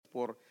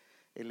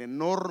el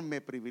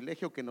enorme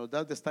privilegio que nos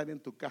das de estar en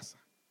tu casa.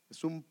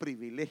 Es un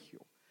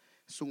privilegio,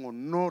 es un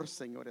honor,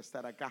 Señor,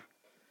 estar acá.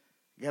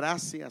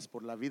 Gracias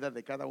por la vida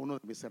de cada uno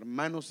de mis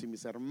hermanos y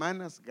mis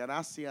hermanas.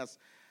 Gracias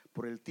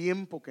por el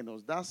tiempo que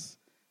nos das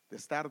de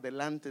estar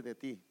delante de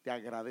ti. Te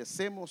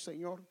agradecemos,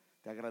 Señor,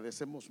 te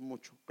agradecemos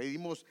mucho.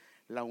 Pedimos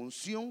la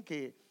unción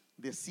que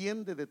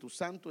desciende de tu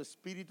Santo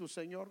Espíritu,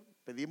 Señor.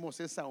 Pedimos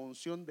esa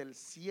unción del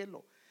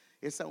cielo,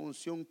 esa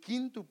unción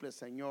quíntuple,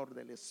 Señor,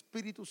 del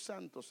Espíritu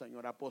Santo,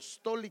 Señor,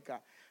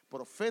 apostólica,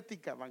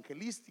 profética,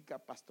 evangelística,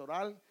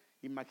 pastoral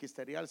y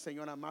magisterial,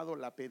 Señor amado.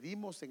 La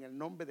pedimos en el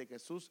nombre de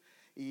Jesús,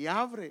 y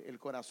abre el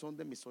corazón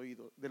de mis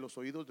oídos, de los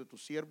oídos de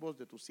tus siervos,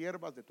 de tus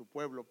siervas, de tu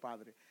pueblo,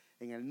 Padre.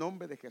 En el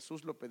nombre de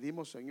Jesús lo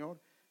pedimos, Señor,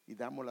 y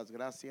damos las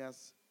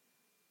gracias.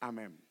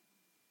 Amén.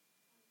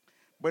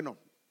 Bueno,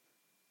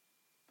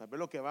 tal vez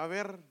lo que va a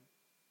haber,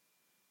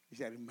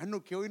 dice,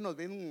 hermano, que hoy nos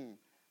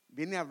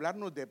viene a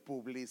hablarnos de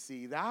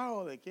publicidad,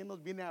 o de qué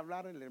nos viene a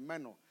hablar el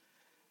hermano.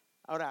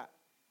 Ahora,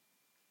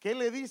 ¿qué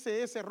le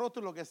dice ese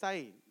rótulo que está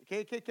ahí?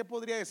 ¿Qué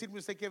podría decirme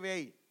usted que ve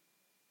ahí?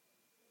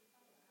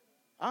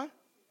 ¿Ah?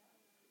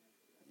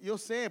 Yo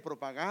sé,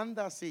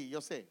 propaganda, sí,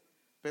 yo sé.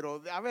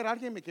 Pero a ver,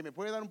 alguien que me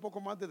puede dar un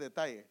poco más de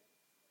detalle.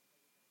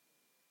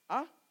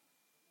 ¿Ah?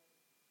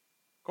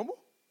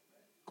 ¿Cómo?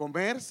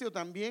 Comercio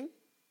también.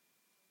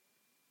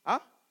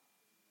 ¿Ah?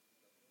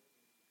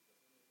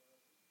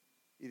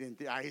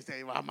 Ahí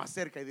se va más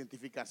cerca,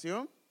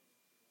 identificación.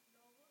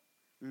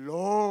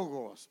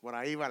 Logos, por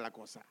ahí va la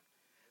cosa.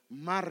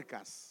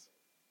 Marcas.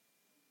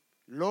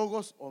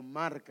 Logos o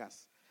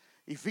marcas.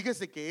 Y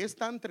fíjese que es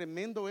tan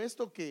tremendo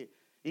esto que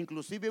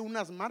inclusive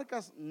unas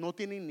marcas no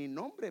tienen ni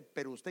nombre,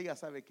 pero usted ya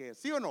sabe qué es.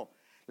 ¿Sí o no?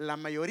 La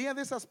mayoría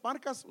de esas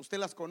marcas usted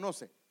las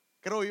conoce.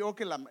 Creo yo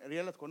que la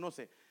mayoría las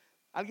conoce.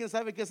 ¿Alguien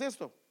sabe qué es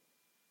esto?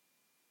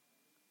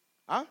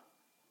 ¿Ah?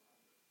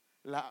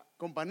 La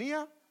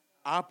compañía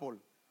Apple.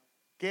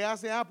 ¿Qué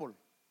hace Apple?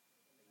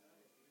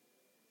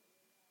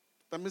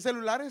 También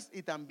celulares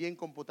y también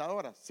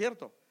computadoras,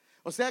 ¿cierto?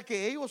 O sea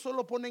que ellos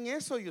solo ponen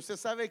eso, y usted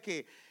sabe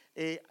que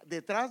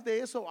detrás de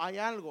eso hay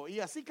algo. Y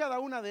así cada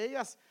una de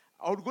ellas,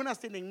 algunas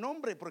tienen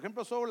nombre. Por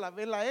ejemplo, solo la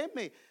ve la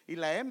M, y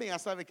la M ya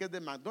sabe que es de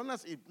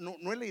McDonald's, y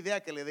no es la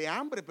idea que le dé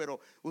hambre, pero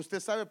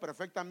usted sabe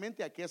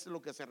perfectamente a qué es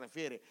lo que se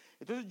refiere.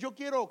 Entonces yo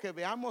quiero que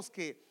veamos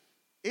que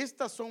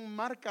estas son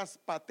marcas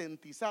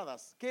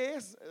patentizadas. ¿Qué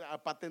es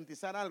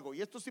patentizar algo?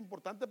 Y esto es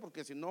importante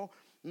porque si no,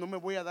 no me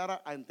voy a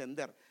dar a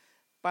entender.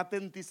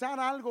 Patentizar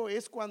algo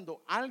es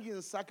cuando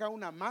alguien saca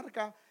una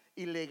marca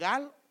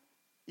ilegal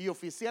y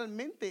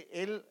oficialmente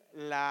él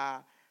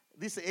la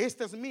dice,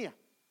 esta es mía.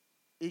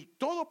 Y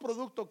todo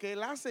producto que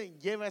él hace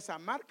lleva esa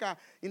marca,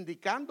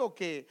 indicando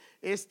que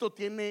esto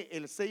tiene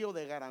el sello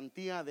de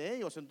garantía de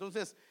ellos.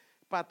 Entonces,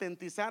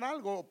 patentizar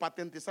algo,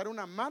 patentizar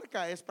una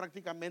marca, es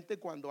prácticamente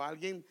cuando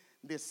alguien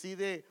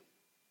decide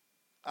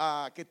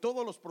que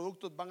todos los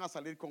productos van a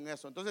salir con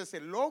eso. Entonces,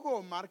 el logo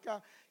o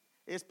marca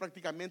es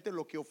prácticamente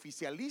lo que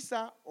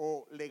oficializa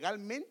o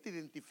legalmente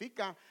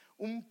identifica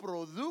un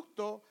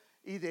producto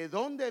y de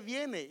dónde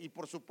viene. Y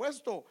por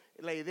supuesto,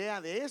 la idea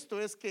de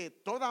esto es que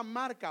toda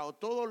marca o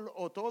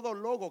todo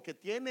logo que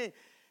tiene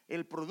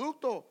el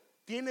producto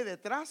tiene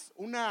detrás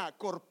una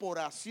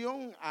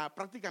corporación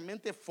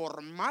prácticamente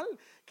formal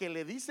que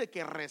le dice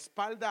que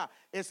respalda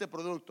ese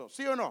producto.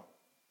 ¿Sí o no?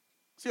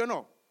 ¿Sí o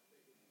no?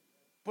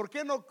 ¿Por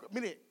qué no?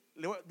 Mire,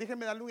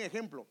 déjeme darle un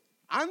ejemplo.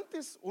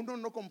 Antes uno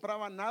no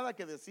compraba nada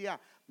que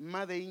decía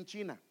Made in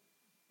China.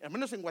 Al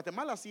menos en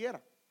Guatemala así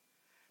era.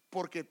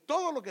 Porque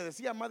todo lo que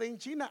decía Made in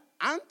China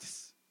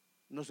antes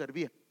no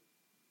servía.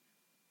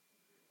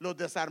 Los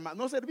desarmados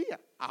no servía.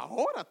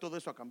 Ahora todo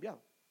eso ha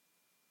cambiado.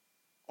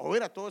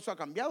 Ahora todo eso ha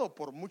cambiado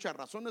por muchas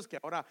razones que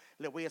ahora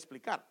le voy a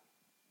explicar.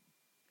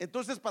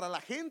 Entonces, para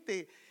la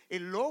gente,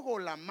 el logo,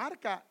 la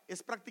marca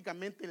es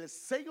prácticamente el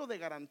sello de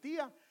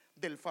garantía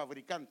del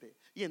fabricante.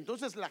 Y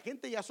entonces la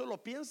gente ya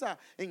solo piensa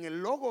en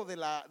el logo de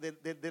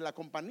la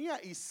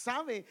compañía y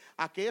sabe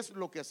a qué es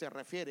lo que se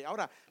refiere.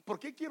 Ahora, ¿por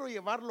qué quiero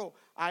llevarlo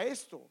a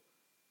esto?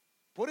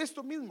 Por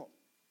esto mismo,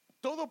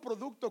 todo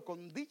producto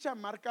con dicha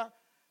marca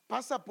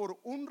pasa por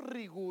un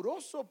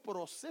riguroso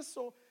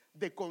proceso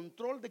de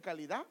control de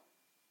calidad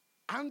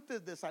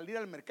antes de salir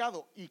al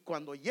mercado, y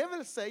cuando lleva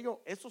el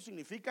sello, eso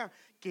significa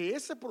que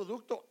ese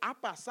producto ha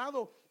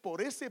pasado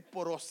por ese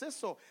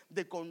proceso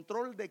de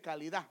control de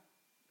calidad.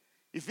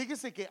 Y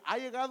fíjese que ha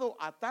llegado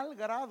a tal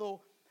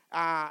grado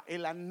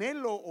el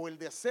anhelo o el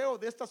deseo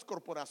de estas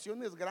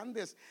corporaciones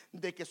grandes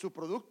de que su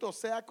producto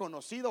sea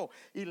conocido,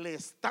 y le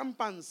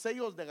estampan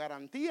sellos de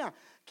garantía,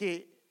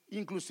 que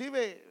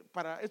inclusive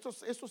para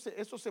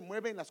esto se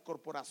mueve en las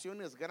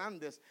corporaciones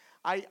grandes.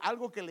 Hay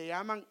algo que le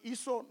llaman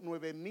ISO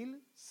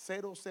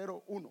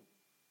 9001.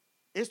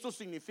 Esto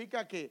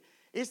significa que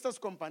estas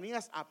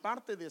compañías,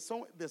 aparte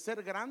de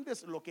ser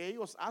grandes, lo que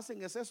ellos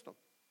hacen es esto: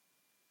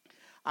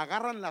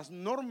 agarran las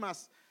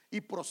normas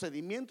y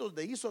procedimientos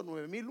de ISO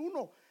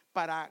 9001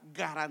 para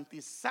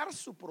garantizar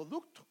su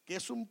producto, que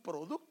es un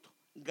producto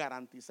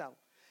garantizado.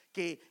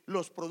 que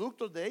los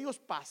productos de ellos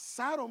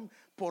pasaron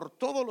por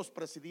todos los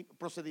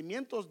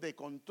procedimientos de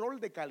control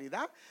de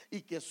calidad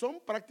y que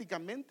son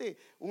prácticamente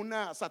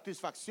una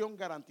satisfacción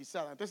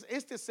garantizada. Entonces,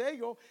 este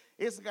sello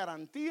es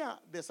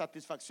garantía de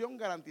satisfacción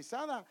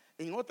garantizada.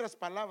 En otras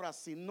palabras,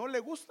 si no le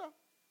gusta,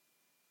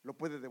 lo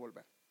puede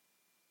devolver.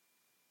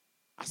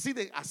 Así.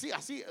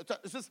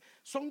 Entonces,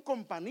 son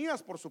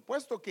compañías, por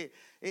supuesto, que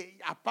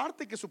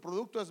aparte que su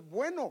producto es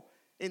bueno,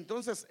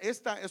 entonces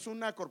esta es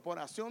una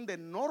corporación de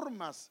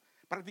normas,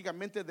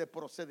 prácticamente de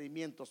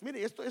procedimientos.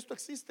 Mire, esto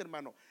existe,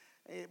 hermano.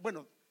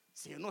 Bueno,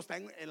 si uno está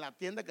en la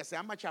tienda que se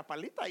llama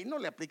Chapalita, ahí no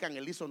le aplican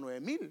el ISO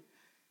 9000.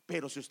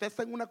 Pero si usted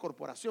está en una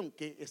corporación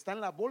que está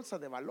en la bolsa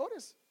de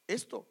valores,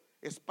 esto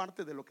es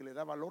parte de lo que le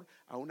da valor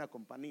a una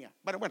compañía.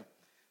 Bueno,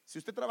 si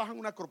usted trabaja en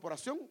una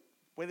corporación,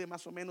 puede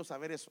más o menos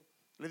saber eso.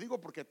 Le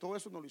digo porque todo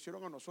eso nos lo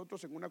hicieron a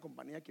nosotros en una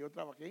compañía que yo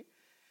trabajé,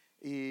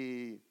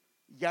 y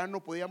ya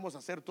no podíamos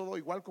hacer todo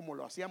igual como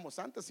lo hacíamos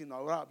antes, sino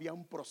ahora había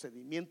un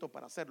procedimiento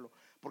para hacerlo,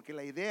 porque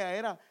la idea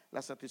era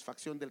la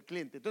satisfacción del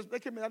cliente. Entonces,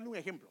 déjeme darle un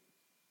ejemplo.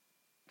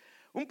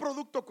 Un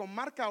producto con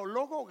marca o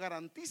logo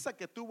garantiza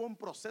que tuvo un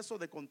proceso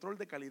de control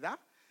de calidad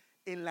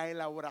en la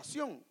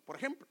elaboración. Por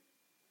ejemplo,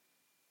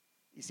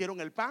 hicieron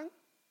el pan,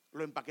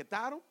 lo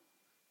empaquetaron,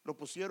 lo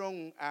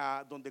pusieron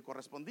a donde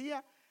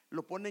correspondía,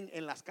 lo ponen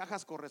en las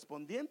cajas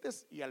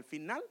correspondientes y al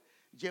final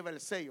lleva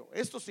el sello.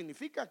 Esto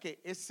significa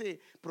que ese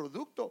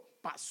producto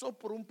pasó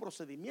por un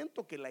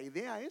procedimiento, que la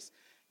idea es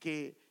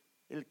que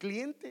el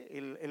cliente,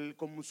 el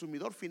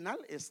consumidor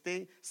final,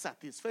 esté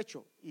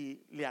satisfecho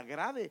y le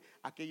agrade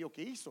aquello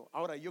que hizo.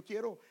 Ahora, yo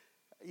quiero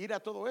ir a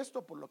todo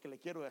esto por lo que le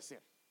quiero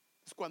decir.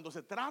 Cuando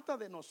se trata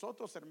de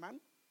nosotros, hermano,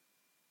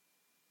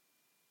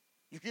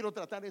 yo quiero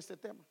tratar este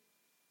tema.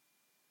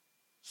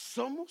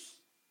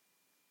 Somos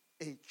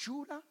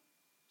hechura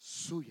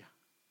suya.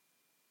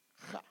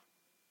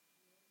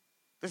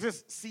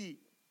 Entonces,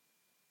 si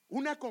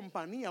una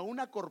compañía,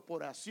 una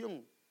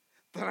corporación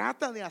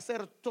trata de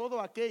hacer todo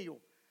aquello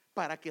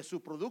para que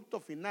su producto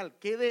final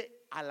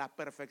quede a la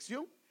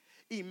perfección,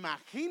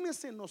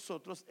 imagínense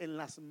nosotros en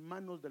las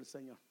manos del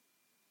Señor.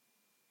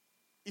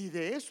 Y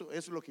de eso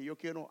es lo que yo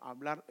quiero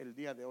hablar el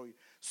día de hoy.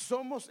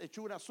 Somos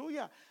hechura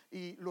suya,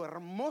 y lo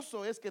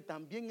hermoso es que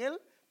también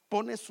Él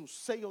pone su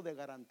sello de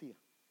garantía.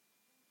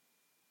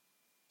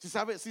 ¿Sí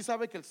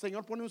sabe que el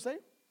Señor pone un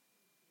sello?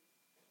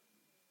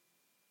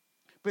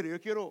 Pero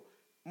yo quiero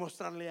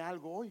mostrarle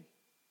algo hoy.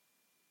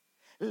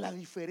 La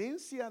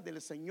diferencia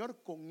del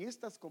Señor con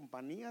estas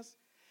compañías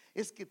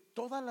es que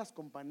todas las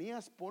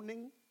compañías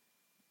ponen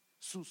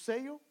su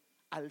sello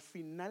al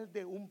final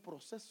de un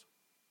proceso,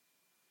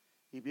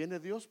 y viene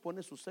Dios,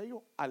 pone su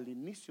sello al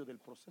inicio del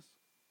proceso.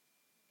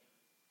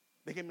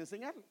 Déjenme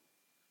enseñarle.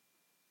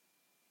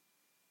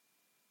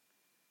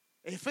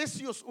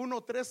 Efesios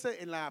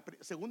 1:13, en la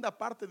segunda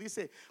parte,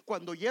 dice: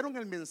 cuando oyeron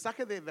el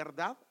mensaje de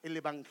verdad, el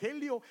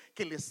evangelio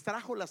que les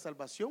trajo la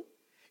salvación,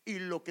 y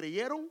lo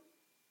creyeron,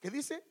 ¿qué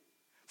dice?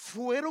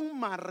 Fueron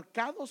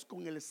marcados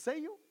con el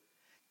sello,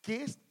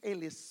 que es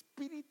el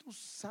Espíritu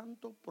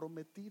Santo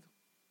prometido.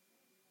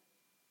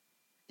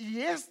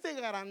 Y este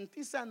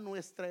garantiza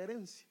nuestra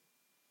herencia.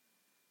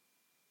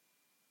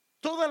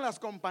 Todas las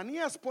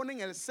compañías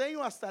ponen el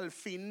sello hasta el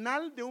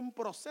final de un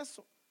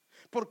proceso,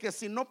 porque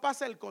si no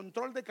pasa el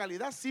control de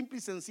calidad, simple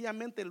y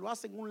sencillamente lo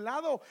hacen un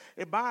lado,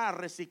 va a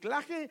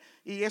reciclaje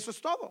y eso es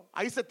todo,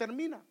 ahí se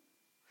termina.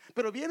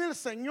 Pero viene el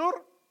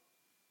Señor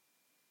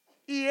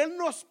y Él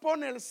nos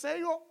pone el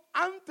sello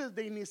antes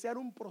de iniciar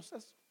un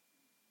proceso.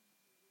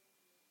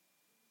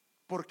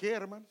 ¿Por qué,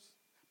 hermanos?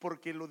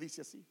 Porque lo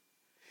dice así: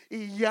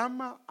 y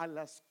llama a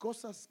las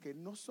cosas que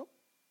no son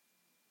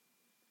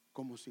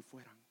como si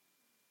fueran.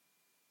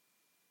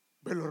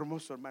 Ve lo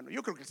hermoso, hermano.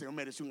 Yo creo que el Señor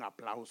merece un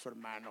aplauso,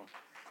 hermano.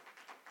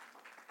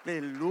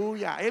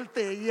 Aleluya. Él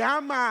te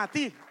llama a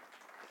ti.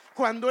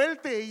 Cuando Él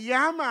te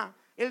llama,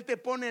 Él te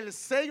pone el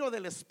sello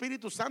del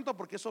Espíritu Santo,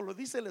 porque eso lo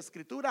dice la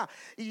Escritura.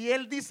 Y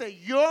Él dice: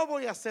 yo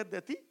voy a hacer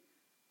de ti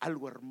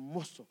algo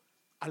hermoso,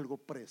 algo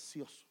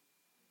precioso.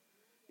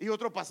 Y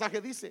otro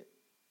pasaje dice,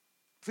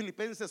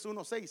 Filipenses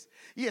 1:6: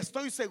 y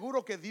estoy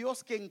seguro que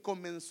Dios, quien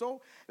comenzó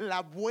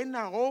la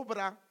buena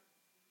obra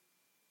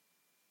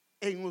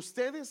en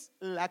ustedes,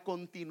 la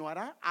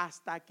continuará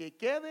hasta que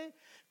quede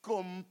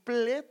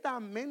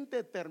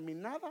completamente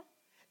terminada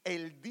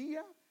el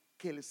día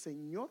que el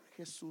Señor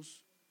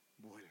Jesús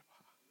vuelva.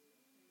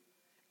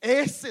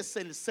 Ese es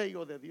el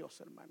sello de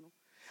Dios, hermano.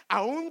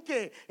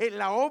 Aunque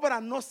la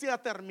obra no se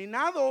ha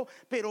terminado,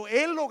 pero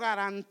Él lo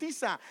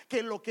garantiza,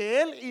 que lo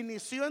que Él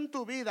inició en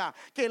tu vida,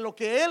 que lo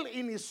que Él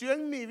inició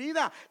en mi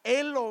vida,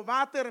 Él lo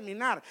va a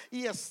terminar.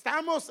 Y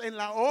estamos en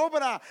la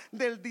obra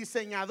del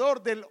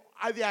diseñador,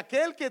 de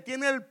aquel que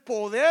tiene el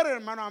poder,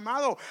 hermano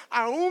amado,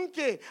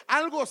 aunque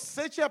algo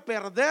se eche a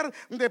perder,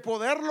 de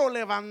poderlo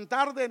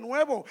levantar de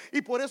nuevo.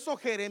 Y por eso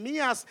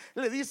Jeremías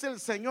le dice el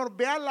Señor: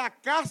 ve a la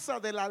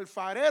casa del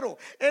alfarero.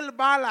 Él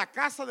va a la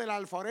casa del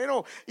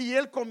alfarero y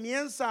él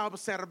comienza a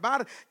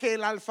observar que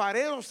el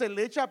alfarero se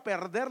le echa a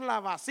perder la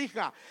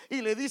vasija,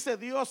 y le dice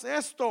Dios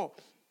esto: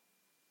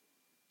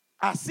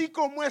 Así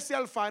como ese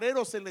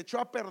alfarero se le echó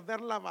a perder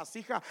la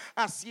vasija,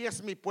 así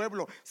es mi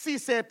pueblo. Si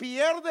se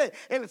pierde,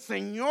 el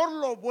Señor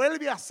lo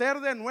vuelve a hacer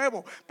de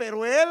nuevo.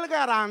 Pero Él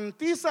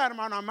garantiza,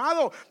 hermano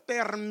amado,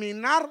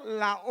 terminar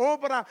la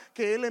obra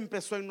que Él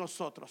empezó en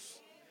nosotros.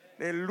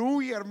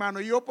 Aleluya, hermano.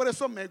 Yo por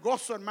eso me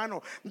gozo,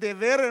 hermano, de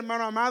ver,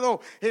 hermano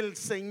amado, el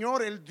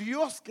Señor, el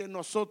Dios que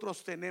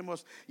nosotros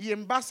tenemos. Y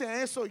en base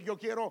a eso yo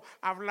quiero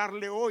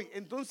hablarle hoy.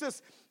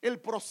 Entonces, el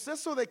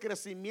proceso de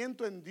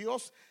crecimiento en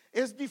Dios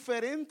es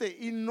diferente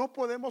y no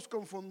podemos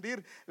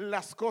confundir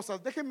las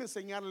cosas. Déjenme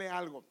enseñarle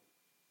algo.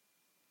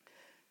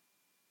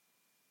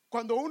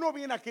 Cuando uno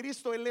viene a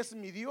Cristo, Él es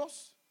mi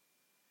Dios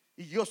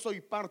y yo soy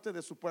parte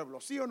de su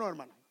pueblo. ¿Sí o no,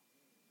 hermano?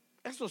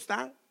 Eso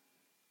está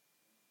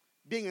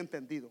bien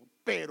entendido.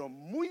 Pero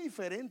muy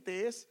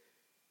diferente es,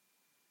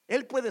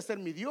 Él puede ser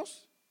mi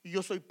Dios y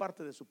yo soy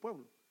parte de su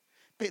pueblo.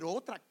 Pero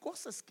otra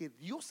cosa es que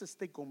Dios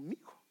esté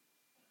conmigo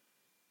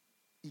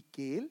y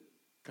que Él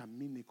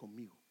camine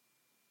conmigo.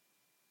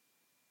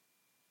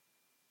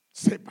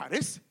 Se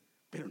parece,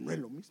 pero no es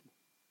lo mismo.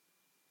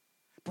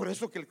 Por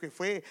eso que el que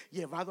fue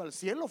llevado al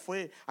cielo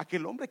fue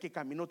aquel hombre que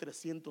caminó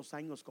 300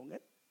 años con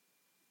Él.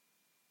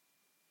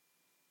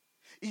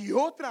 Y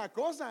otra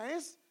cosa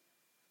es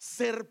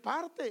ser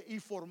parte y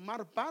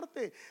formar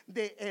parte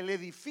del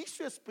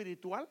edificio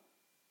espiritual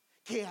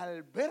que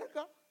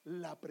alberga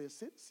la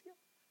presencia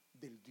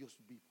del Dios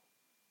vivo.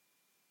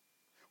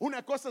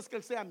 Una cosa es que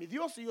Él sea mi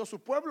Dios y yo su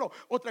pueblo.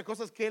 Otra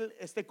cosa es que Él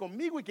esté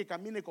conmigo y que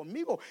camine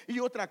conmigo. Y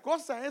otra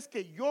cosa es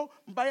que yo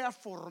vaya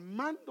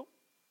formando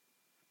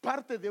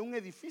parte de un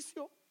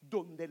edificio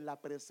donde la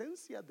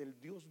presencia del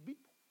Dios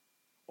vivo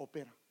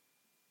opera.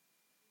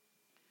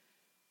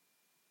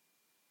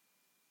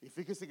 Y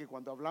fíjese que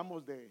cuando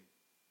hablamos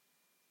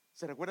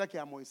se recuerda que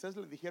a Moisés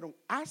le dijeron: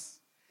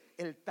 haz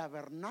el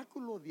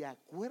tabernáculo de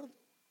acuerdo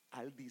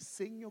al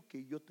diseño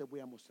que yo te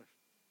voy a mostrar.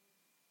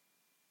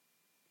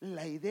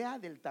 La idea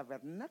del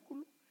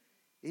tabernáculo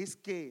es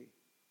que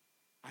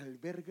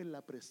albergue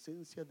la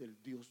presencia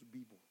del Dios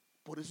vivo.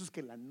 Por eso es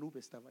que la nube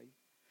estaba ahí.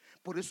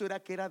 Por eso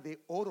era que era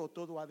de oro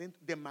todo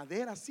adentro, de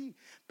madera sí,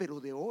 pero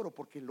de oro,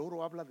 porque el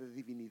oro habla de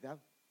divinidad.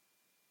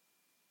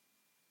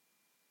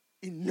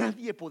 Y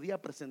nadie podía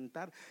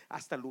presentar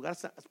hasta el lugar,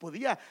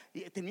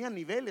 tenía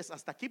niveles,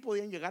 hasta aquí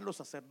podían llegar los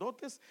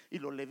sacerdotes y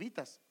los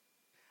levitas.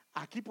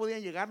 Aquí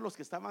podían llegar los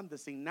que estaban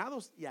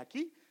designados y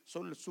aquí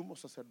solo el sumo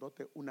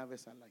sacerdote una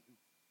vez al año.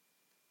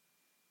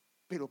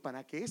 Pero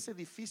para que ese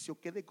edificio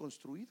quede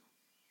construido,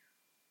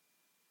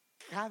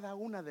 cada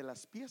una de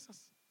las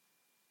piezas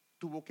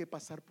tuvo que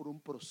pasar por un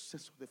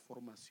proceso de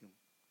formación.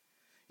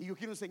 Y yo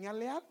quiero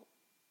enseñarle algo.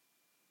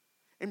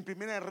 En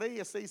Primera de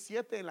Reyes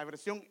 6:7, en la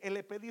versión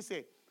LP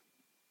dice: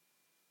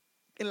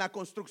 en la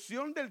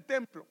construcción del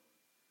templo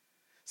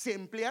se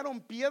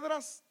emplearon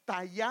piedras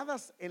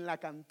talladas en la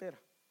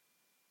cantera.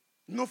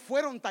 No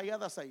fueron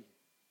talladas ahí.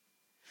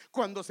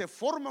 Cuando se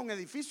forma un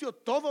edificio,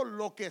 todo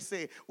lo que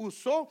se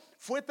usó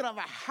fue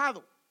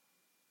trabajado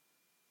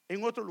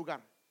en otro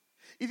lugar.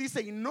 Y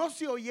dice: y no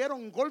se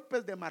oyeron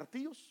golpes de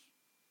martillos,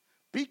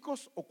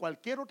 picos o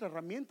cualquier otra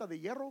herramienta de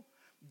hierro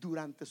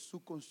durante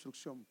su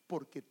construcción,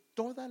 porque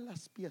todas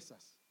las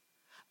piezas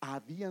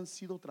habían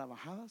sido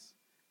trabajadas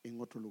en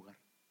otro lugar.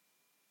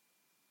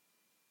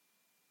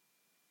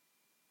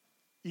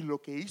 Y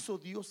lo que hizo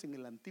Dios en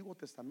el Antiguo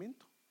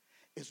Testamento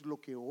es lo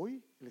que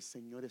hoy el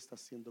Señor está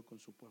haciendo con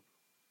su pueblo.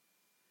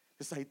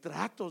 Entonces hay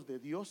tratos de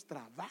Dios,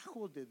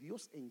 trabajos de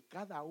Dios en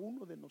cada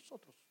uno de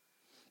nosotros,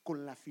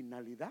 con la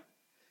finalidad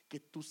que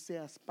tú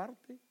seas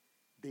parte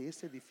de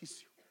ese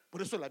edificio.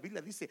 Por eso la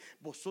Biblia dice: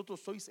 vosotros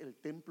sois el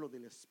templo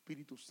del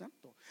Espíritu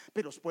Santo.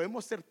 Pero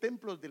podemos ser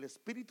templos del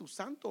Espíritu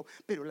Santo,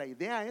 pero la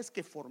idea es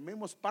que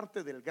formemos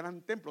parte del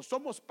gran templo.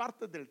 Somos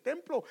parte del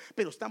templo,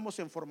 pero estamos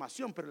en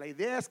formación. Pero la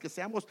idea es que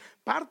seamos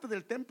parte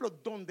del templo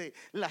donde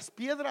las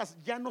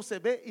piedras ya no se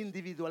ve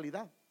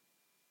individualidad.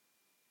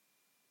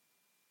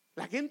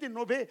 La gente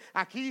no ve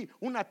aquí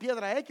una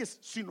piedra X,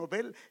 sino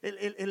ve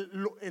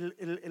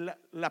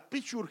la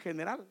picture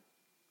general,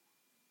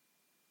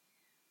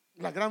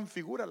 la gran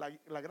figura,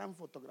 la gran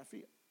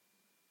fotografía.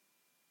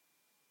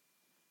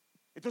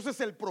 Entonces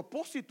el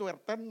propósito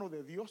eterno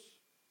de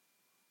Dios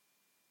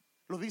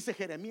lo dice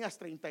Jeremías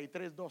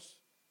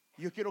 33:2.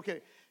 Yo quiero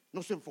que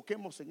nos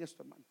enfoquemos en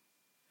esto, hermano.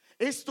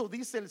 Esto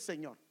dice el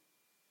Señor.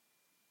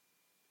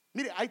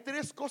 Mire, hay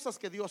tres cosas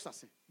que Dios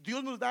hace.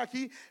 Dios nos da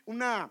aquí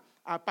una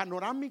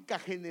panorámica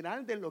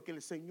general de lo que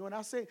el Señor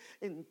hace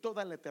en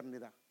toda la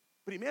eternidad.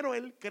 Primero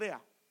Él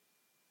crea,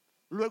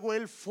 luego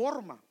Él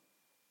forma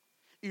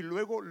y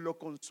luego lo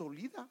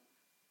consolida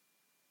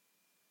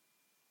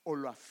o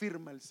lo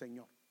afirma el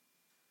Señor.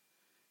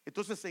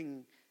 Entonces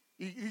y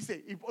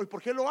dice: ¿y por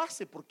qué lo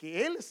hace?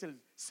 Porque Él es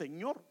el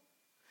Señor.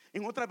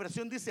 En otra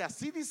versión dice: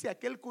 así dice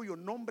aquel cuyo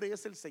nombre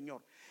es el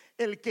Señor,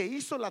 el que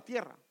hizo la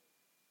tierra,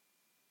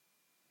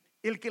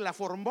 el que la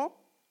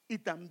formó y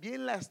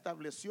también la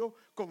estableció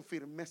con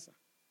firmeza.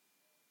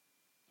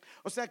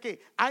 O sea que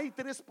hay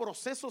tres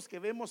procesos que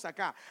vemos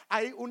acá.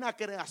 Hay una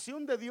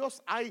creación de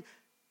Dios, hay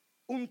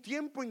un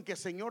tiempo en que el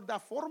Señor da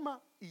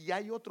forma y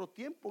hay otro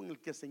tiempo en el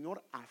que el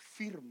Señor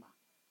afirma.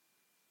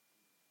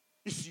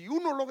 Y si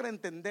uno logra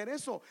entender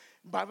eso,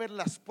 va a ver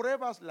las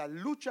pruebas, las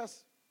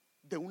luchas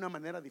de una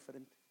manera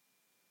diferente.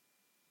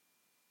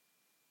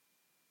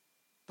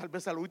 Tal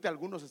vez ahorita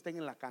algunos estén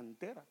en la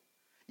cantera.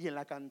 Y en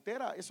la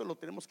cantera, eso lo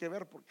tenemos que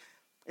ver, porque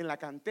en la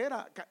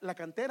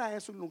cantera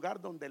es un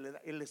lugar donde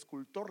el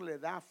escultor le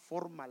da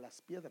forma a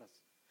las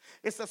piedras.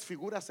 Esas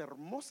figuras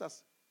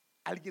hermosas,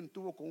 alguien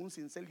tuvo con un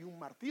cincel y un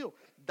martillo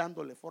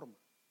dándole forma.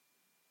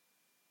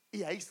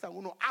 Y ahí está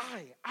uno,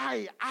 ay,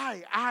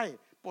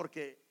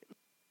 porque los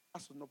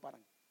pasos no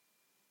paran.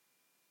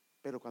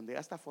 Pero cuando ya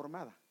está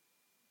formada,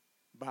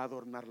 va a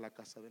adornar la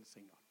casa del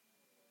Señor.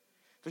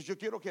 Entonces yo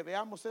quiero que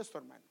veamos esto,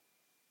 hermano.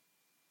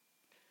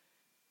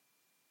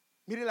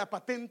 Mire la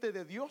patente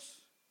de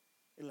Dios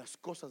en las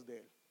cosas de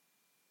Él.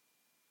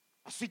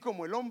 Así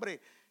como el hombre,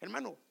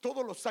 hermano,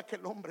 todo lo saca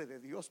el hombre de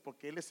Dios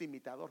porque Él es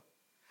imitador.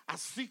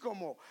 Así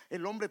como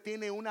el hombre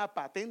tiene una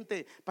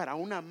patente para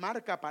una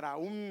marca, para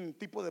un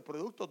tipo de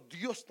producto,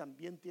 Dios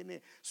también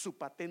tiene su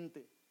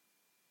patente.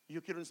 Y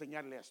yo quiero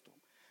enseñarle esto.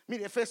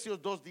 Mire,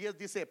 Efesios 2:10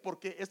 dice,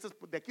 porque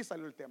de aquí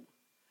salió el tema.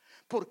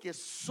 Porque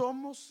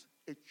somos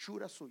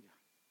hechura suya,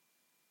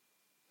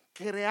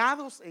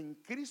 creados en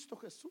Cristo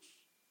Jesús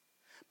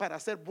para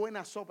hacer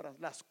buenas obras,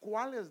 las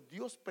cuales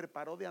Dios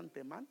preparó de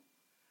antemano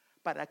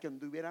para que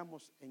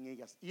anduviéramos en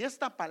ellas. Y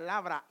esta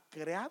palabra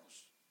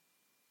creados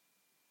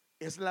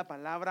es la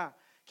palabra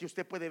que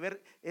usted puede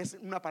ver, es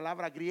una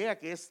palabra griega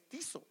que es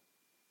tizo,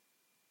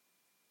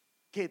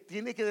 que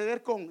tiene que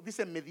ver con,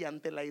 dice,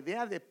 mediante la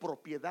idea de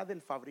propiedad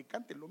del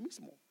fabricante, lo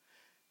mismo.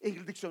 En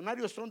el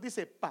diccionario Strong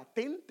dice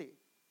patente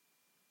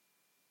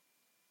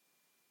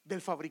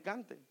del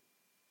fabricante,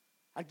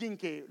 alguien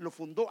que lo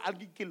fundó,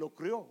 alguien que lo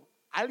creó,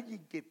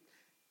 alguien que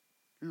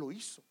lo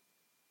hizo.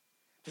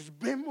 Entonces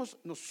vemos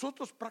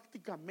nosotros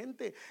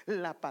prácticamente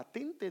la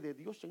patente de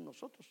Dios en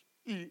nosotros.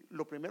 Y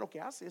lo primero que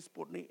hace es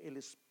poner el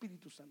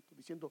Espíritu Santo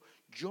diciendo,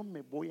 yo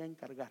me voy a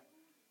encargar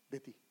de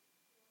ti.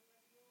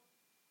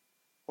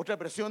 Otra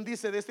versión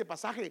dice de este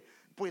pasaje,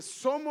 pues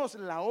somos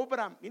la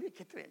obra. Mire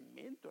qué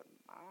tremendo,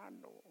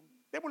 hermano.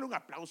 Démosle un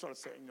aplauso al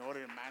Señor,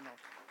 hermano.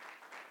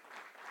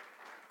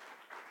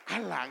 A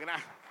la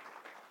gran.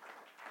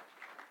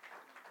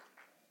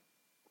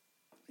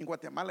 En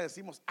Guatemala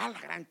decimos, a la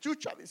gran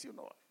chucha, dice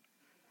uno.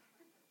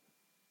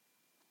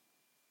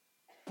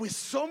 Pues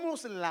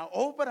somos la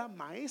obra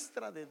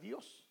maestra de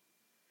Dios.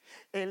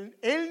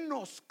 Él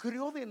nos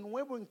creó de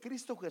nuevo en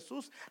Cristo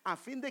Jesús a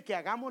fin de que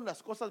hagamos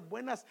las cosas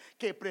buenas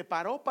que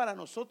preparó para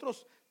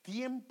nosotros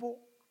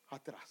tiempo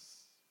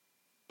atrás.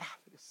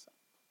 Padre Santo,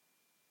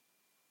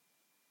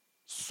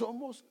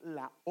 somos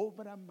la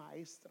obra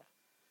maestra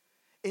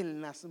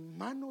en las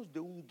manos de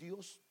un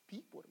Dios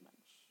vivo, hermanos.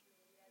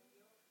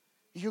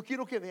 Y yo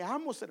quiero que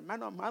veamos,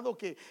 hermano amado,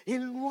 que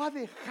Él no ha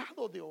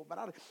dejado de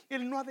obrar,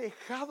 Él no ha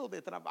dejado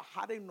de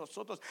trabajar en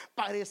nosotros.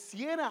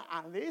 Pareciera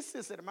a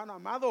veces, hermano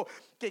amado,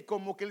 que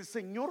como que el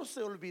Señor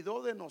se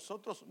olvidó de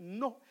nosotros.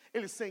 No,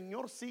 el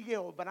Señor sigue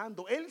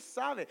obrando. Él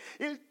sabe,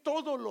 Él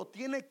todo lo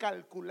tiene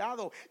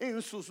calculado.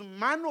 En sus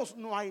manos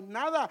no hay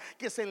nada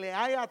que se le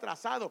haya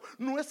atrasado.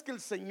 No es que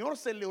el Señor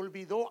se le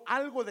olvidó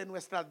algo de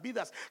nuestras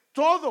vidas.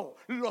 Todos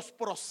los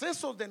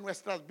procesos de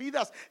nuestras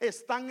vidas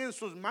están en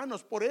sus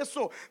manos. Por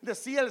eso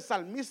decía el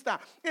salmista,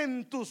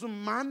 en tus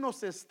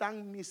manos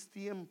están mis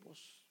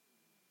tiempos.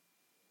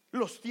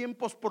 Los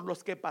tiempos por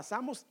los que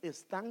pasamos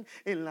están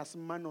en las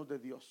manos de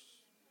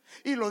Dios.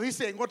 Y lo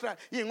dice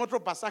en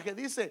otro pasaje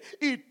dice,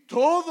 y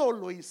todo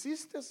lo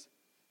hiciste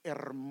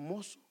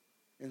hermoso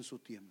en su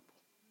tiempo.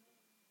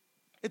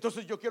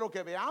 Entonces yo quiero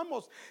que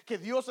veamos que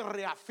Dios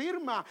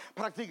reafirma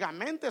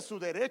prácticamente su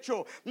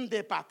derecho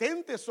de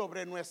patente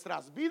sobre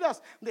nuestras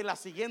vidas de la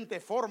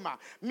siguiente forma.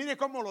 Mire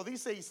cómo lo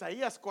dice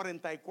Isaías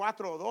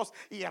 44:2,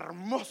 y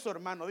hermoso,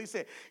 hermano,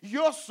 dice,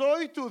 yo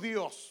soy tu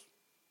Dios.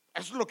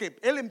 Eso es lo que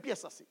Él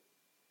empieza así.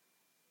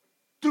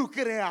 Tu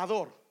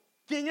creador.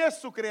 ¿Quién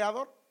es su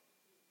creador?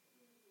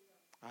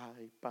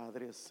 Ay,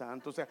 Padre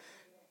Santo, o sea,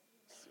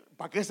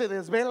 ¿para qué se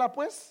desvela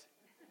pues?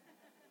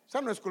 O sea,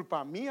 no es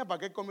culpa mía, ¿para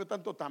qué comió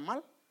tanto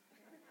tamal?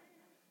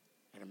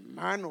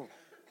 Hermano,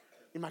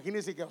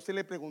 imagínese que a usted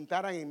le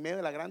preguntaran en medio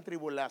de la gran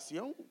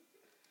tribulación,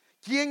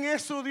 ¿quién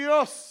es su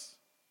Dios?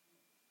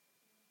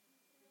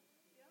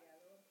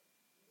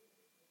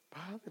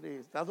 Padre,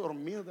 está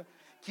dormido.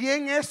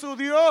 ¿Quién es su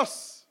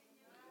Dios?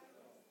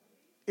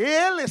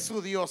 Él es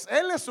su Dios,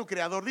 Él es su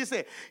creador.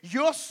 Dice,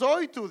 yo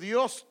soy tu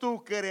Dios,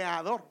 tu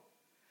creador.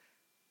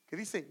 Que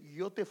dice,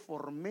 yo te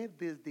formé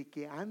desde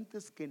que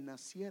antes que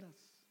nacieras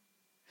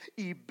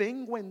y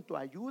vengo en tu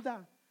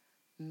ayuda.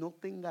 No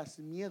tengas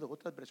miedo.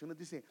 Otras versiones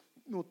dice,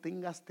 no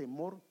tengas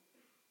temor,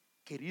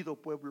 querido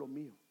pueblo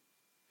mío.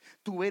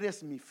 Tú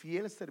eres mi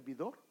fiel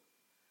servidor.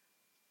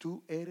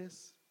 Tú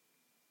eres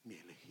mi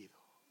elegido.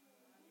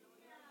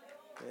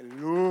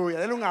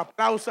 Aleluya. Denle un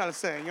aplauso al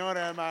Señor,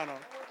 hermano.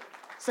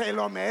 Se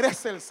lo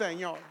merece el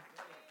Señor.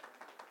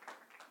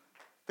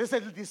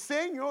 Entonces el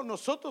diseño,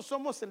 nosotros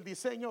somos el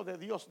diseño de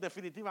Dios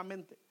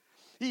definitivamente.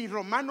 Y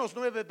Romanos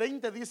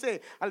 9:20 dice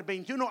al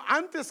 21: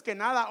 antes que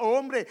nada, oh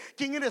hombre,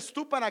 ¿quién eres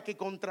tú para que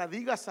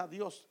contradigas a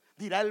Dios?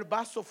 Dirá el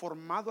vaso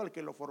formado al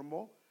que lo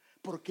formó: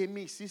 ¿por qué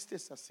me hiciste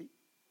así?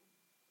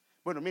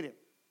 Bueno, mire,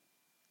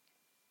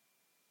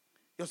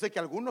 yo sé que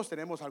algunos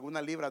tenemos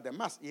algunas libras de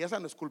más, y esa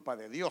no es culpa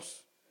de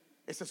Dios,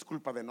 esa es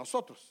culpa de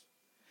nosotros.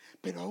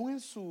 Pero aún en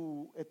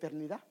su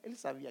eternidad Él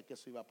sabía que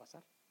eso iba a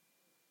pasar.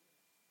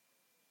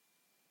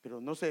 Pero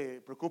no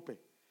se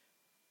preocupe.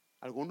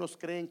 Algunos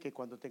creen que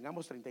cuando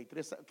tengamos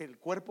 33, que el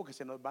cuerpo que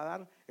se nos va a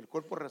dar, el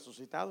cuerpo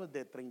resucitado, es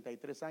de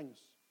 33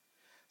 años.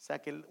 O sea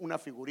que una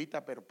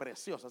figurita pero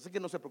preciosa, así que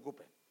no se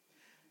preocupe.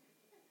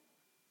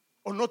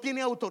 ¿O no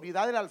tiene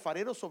autoridad el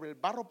alfarero sobre el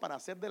barro para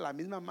hacer de la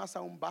misma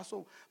masa un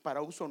vaso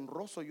para uso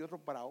honroso y otro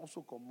para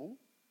uso común?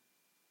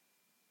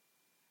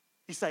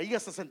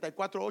 Isaías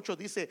 64:8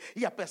 dice: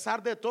 y a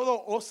pesar de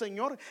todo, oh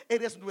Señor,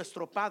 eres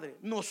nuestro Padre.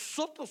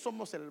 Nosotros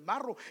somos el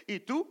barro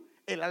y tú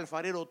el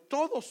alfarero.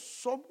 Todos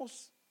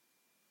somos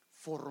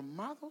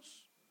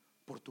formados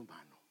por tu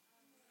mano.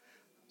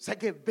 O sea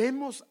que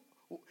vemos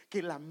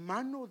que la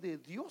mano de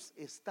Dios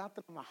está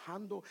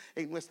trabajando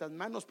en nuestras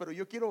manos. Pero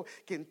yo quiero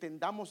que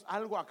entendamos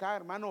algo acá,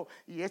 hermano,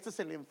 y este es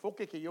el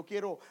enfoque que yo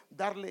quiero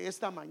darle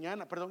esta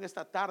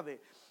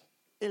tarde.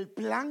 El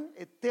plan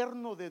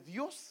eterno de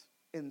Dios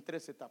en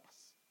 3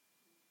 etapas.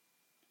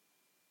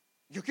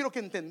 Yo quiero que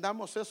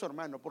entendamos eso,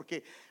 hermano,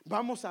 porque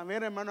vamos a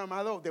ver, hermano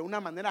amado, de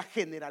una manera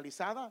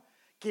generalizada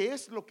qué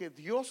es lo que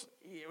Dios,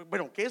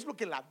 qué es lo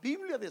que la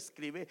Biblia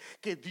describe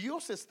que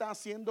Dios está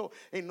haciendo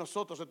en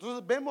nosotros.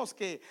 Entonces vemos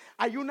que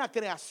hay una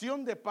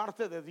creación de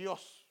parte de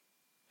Dios.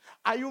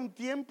 Hay un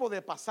tiempo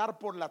de pasar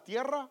por la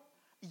tierra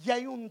y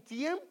hay un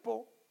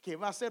tiempo que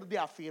va a ser de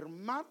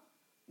afirmar,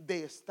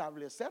 de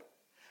establecer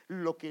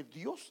lo que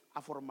Dios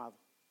ha formado.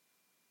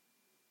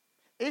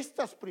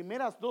 Estas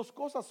primeras 2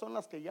 cosas son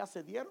las que ya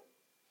se dieron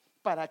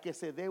para que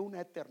se dé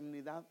una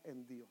eternidad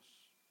en Dios.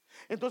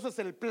 Entonces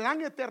el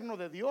plan eterno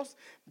de Dios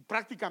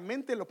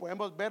prácticamente lo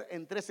podemos ver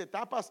en 3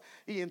 etapas.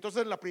 Y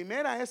entonces la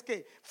primera es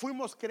que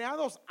fuimos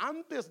creados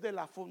antes de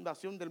la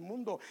fundación del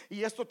mundo.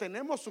 Y esto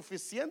tenemos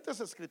suficientes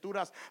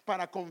escrituras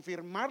para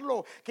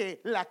confirmarlo, que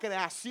la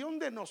creación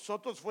de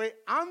nosotros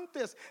fue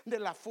antes de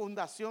la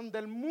fundación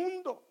del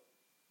mundo.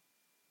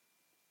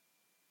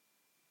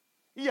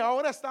 Y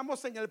ahora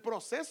estamos en el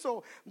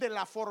proceso de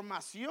la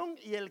formación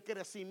y el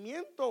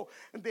crecimiento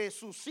de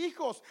sus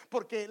hijos,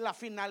 porque la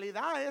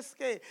finalidad es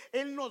que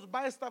Él nos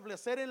va a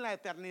establecer en la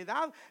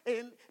eternidad,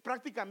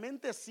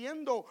 prácticamente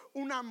siendo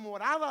una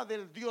morada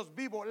del Dios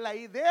vivo. La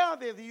idea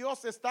de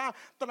Dios está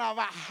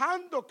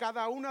trabajando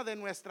cada una de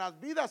nuestras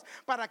vidas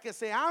para que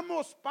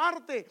seamos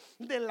parte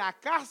de la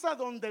casa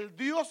donde el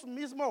Dios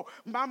mismo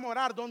va a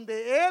morar,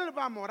 donde Él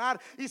va a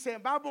morar y se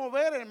va a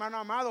mover, hermano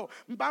amado.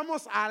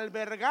 Vamos a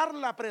albergar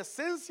la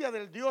presencia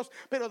del Dios,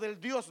 pero del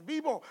Dios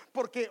vivo,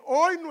 porque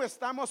hoy no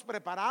estamos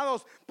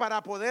preparados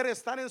para poder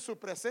estar en su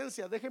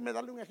presencia. Déjenme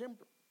darle un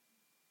ejemplo.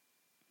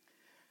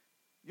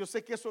 Yo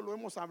sé que eso lo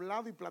hemos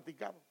hablado y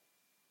platicado.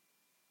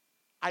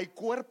 Hay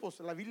cuerpos,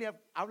 la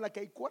Biblia habla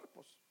que hay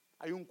cuerpos.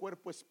 Hay un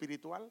cuerpo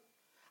espiritual,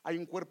 hay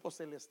un cuerpo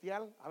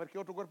celestial. A ver, ¿qué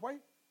otro cuerpo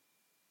hay?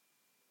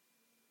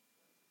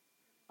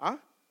 ¿Ah?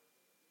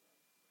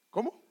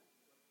 ¿Cómo?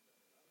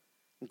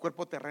 Un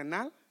cuerpo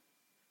terrenal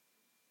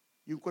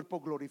y un cuerpo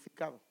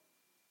glorificado.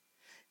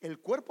 El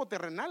cuerpo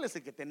terrenal es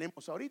el que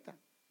tenemos ahorita,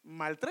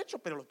 maltrecho,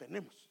 pero lo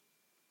tenemos.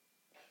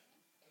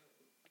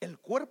 El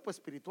cuerpo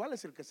espiritual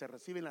es el que se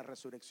recibe en la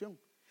resurrección.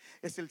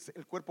 Es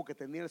el cuerpo que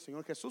tenía el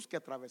Señor Jesús, que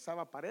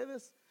atravesaba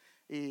paredes,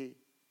 y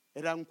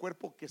era un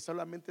cuerpo que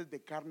solamente es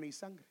de carne y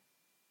sangre.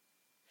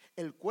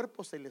 El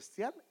cuerpo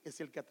celestial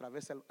es el que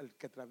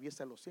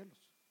atraviesa los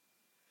cielos.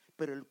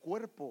 Pero el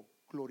cuerpo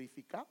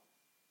glorificado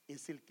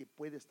es el que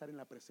puede estar en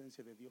la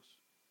presencia de Dios.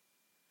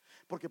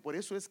 Porque por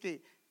eso es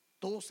que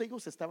todos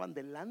ellos estaban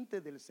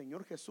delante del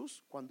Señor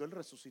Jesús cuando Él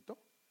resucitó.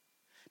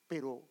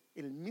 Pero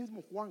el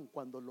mismo Juan,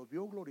 cuando lo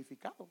vio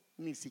glorificado,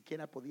 ni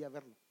siquiera podía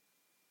verlo.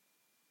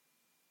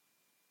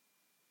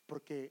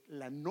 Porque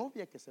la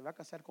novia que se va a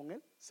casar con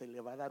Él se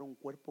le va a dar un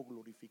cuerpo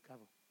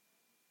glorificado.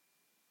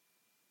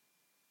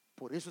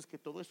 Por eso es que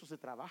todo eso se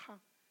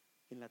trabaja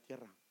en la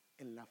tierra,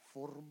 en la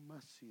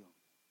formación.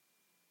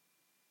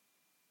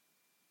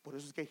 Por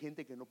eso es que hay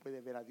gente que no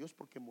puede ver a Dios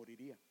porque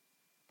moriría,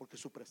 porque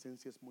su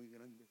presencia es muy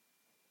grande.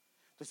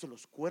 Entonces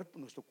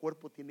nuestro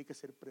cuerpo tiene que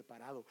ser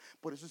preparado.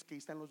 Por eso es que ahí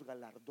están los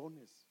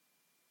galardones.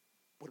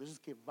 Por eso es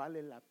que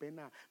vale la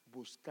pena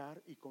buscar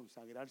y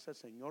consagrarse al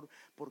Señor,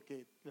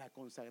 porque la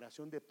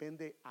consagración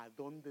depende a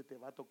dónde te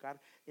va a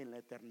tocar en la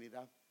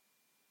eternidad.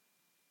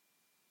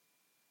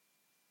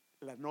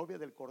 La novia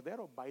del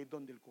Cordero va a ir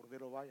donde el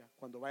Cordero vaya.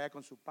 Cuando vaya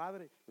con su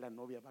padre, la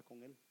novia va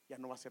con él. Ya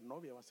no va a ser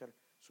novia, va a ser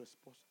su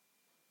esposa.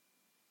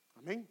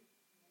 Amén.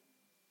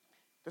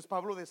 Entonces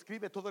Pablo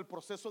describe todo el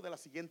proceso de la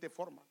siguiente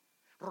forma.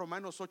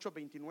 Romanos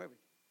 8:29.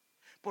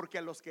 Porque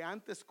a los que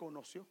antes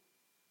conoció,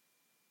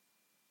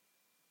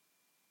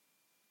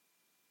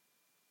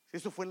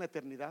 eso fue en la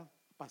eternidad.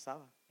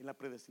 basada en la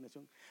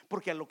predestinación.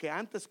 Porque a lo que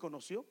antes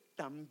conoció,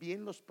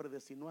 también los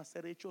predestinó a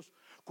ser hechos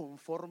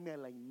conforme a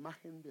la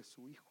imagen de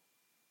su Hijo,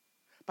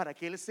 para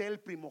que Él sea el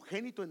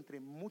primogénito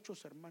entre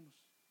muchos hermanos.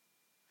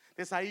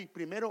 Entonces hay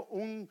primero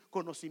un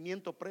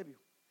conocimiento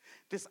previo.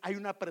 Entonces hay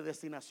una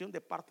predestinación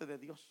de parte de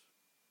Dios.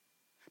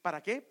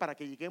 ¿Para qué? Para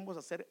que lleguemos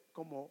a ser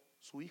como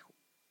su Hijo.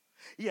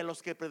 Y a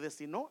los que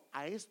predestinó,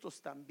 a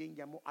estos también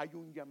llamó. Hay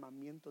un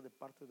llamamiento de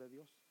parte de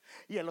Dios.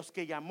 Y a los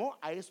que llamó,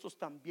 a estos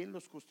también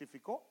los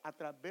justificó a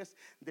través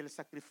del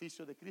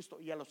sacrificio de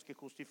Cristo. Y a los que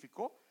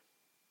justificó,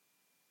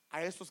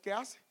 a estos que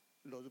hace,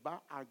 los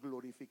va a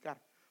glorificar.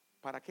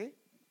 ¿Para qué?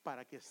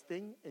 Para que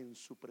estén en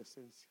su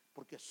presencia.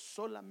 Porque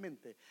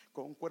solamente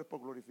con un cuerpo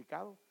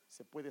glorificado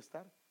se puede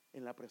estar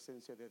en la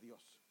presencia de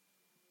Dios.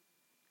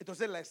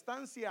 Entonces la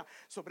estancia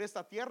sobre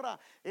esta tierra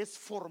es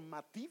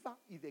formativa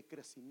y de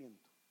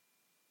crecimiento.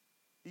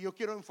 Y yo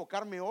quiero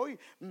enfocarme hoy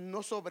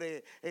no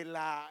sobre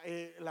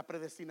la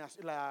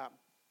predestinación,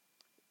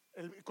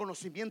 el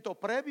conocimiento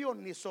previo,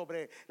 ni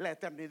sobre la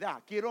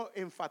eternidad. Quiero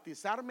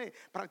enfatizarme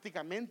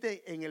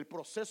prácticamente en el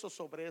proceso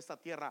sobre esta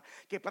tierra,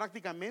 que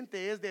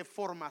prácticamente es de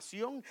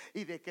formación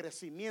y de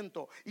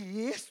crecimiento.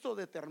 Y esto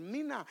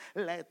determina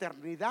la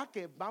eternidad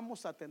que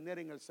vamos a tener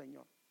en el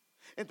Señor.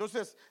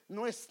 Entonces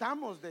no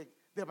estamos de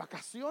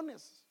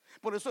vacaciones.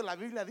 Por eso la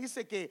Biblia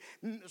dice que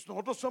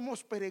nosotros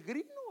somos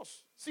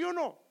peregrinos, ¿sí o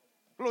no?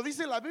 ¿Lo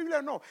dice la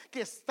Biblia? No,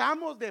 que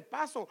estamos de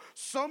paso,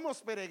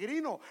 somos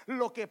peregrinos.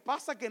 Lo que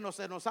pasa que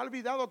se nos ha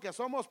olvidado que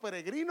somos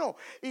peregrinos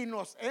y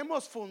nos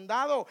hemos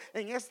fundado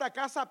en esta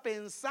casa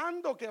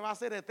pensando que va a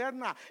ser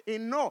eterna. Y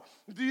no,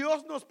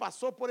 Dios nos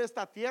pasó por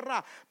esta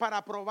tierra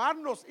para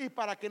probarnos y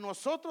para que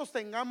nosotros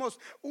tengamos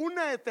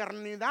una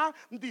eternidad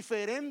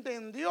diferente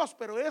en Dios.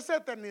 Pero esa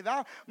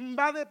eternidad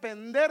va a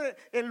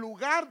depender el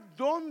lugar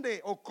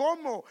donde o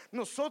cómo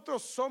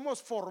nosotros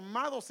somos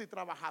formados y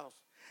trabajados.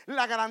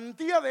 La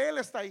garantía de Él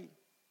está ahí.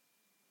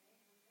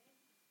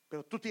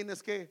 Pero tú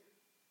tienes que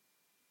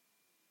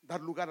dar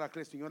lugar a que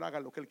el Señor haga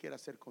lo que Él quiera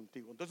hacer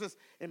contigo. Entonces,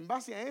 en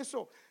base a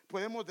eso,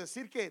 podemos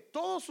decir que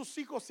todos sus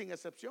hijos, sin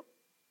excepción,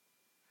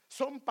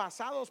 son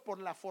pasados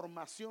por la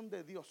formación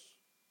de Dios.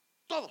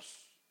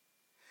 Todos.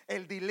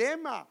 El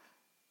dilema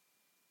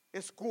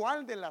es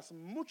cuál de las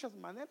muchas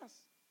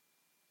maneras,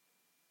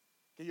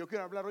 que yo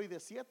quiero hablar hoy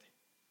de 7,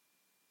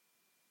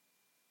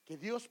 que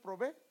Dios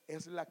provee,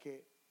 es la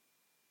que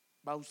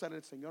va a usar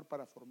el Señor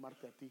para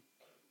formarte a ti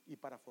y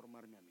para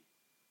formarme a mí.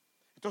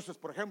 Entonces,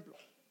 por ejemplo,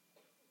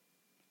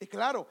 y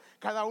claro,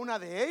 cada una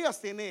de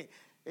ellas tiene,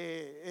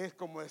 es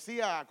como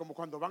decía, como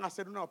cuando van a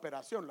hacer una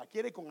operación, ¿la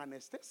quiere con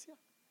anestesia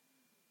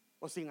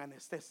o sin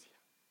anestesia?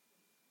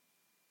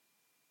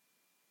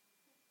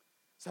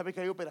 ¿Sabe que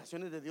hay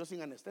operaciones de Dios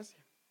sin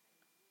anestesia?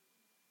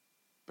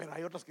 Pero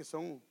hay otras que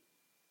son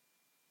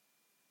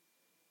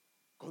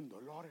con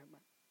dolor,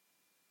 hermano.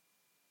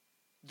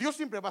 Dios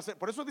siempre va a hacer,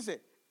 por eso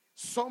dice,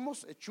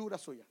 somos hechura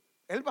suya.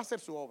 Él va a hacer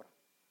su obra.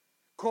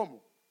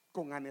 ¿Cómo?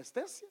 ¿Con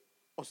anestesia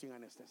o sin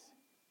anestesia?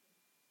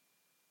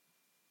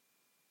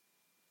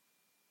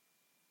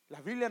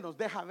 La Biblia nos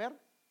deja ver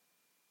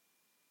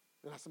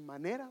las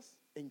maneras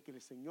en que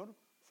el Señor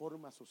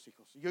forma a sus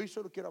hijos. Y hoy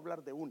solo quiero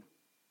hablar de una.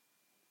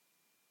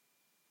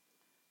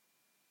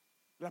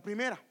 La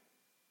primera,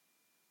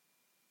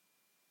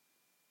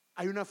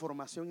 hay una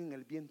formación en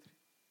el vientre.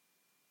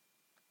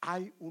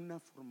 Hay una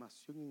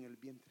formación en el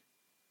vientre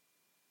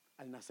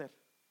al nacer.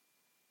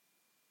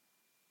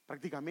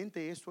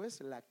 Prácticamente eso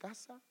es la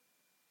casa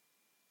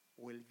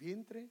o el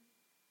vientre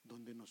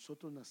donde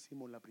nosotros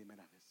nacimos la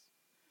primera vez.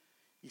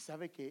 Y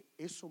sabe que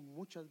eso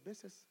muchas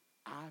veces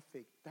ha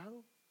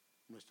afectado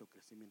nuestro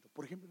crecimiento.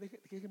 Por ejemplo,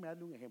 déjeme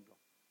darle un ejemplo.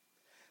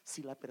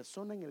 Si la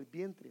persona en el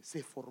vientre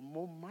se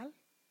formó mal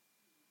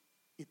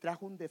y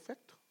trajo un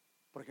defecto,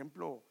 por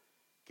ejemplo,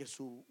 que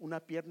una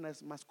pierna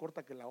es más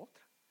corta que la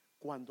otra,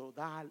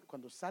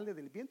 cuando sale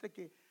del vientre,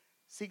 que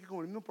sigue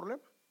con el mismo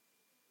problema.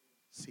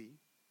 Sí.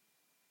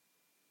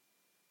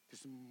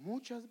 Entonces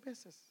muchas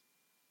veces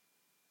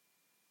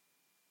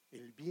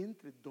el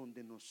vientre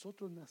donde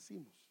nosotros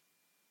nacimos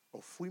o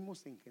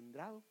fuimos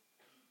engendrados,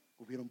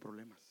 hubieron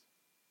problemas.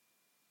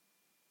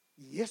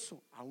 Y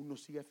eso aún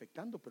nos sigue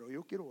afectando. Pero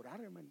yo quiero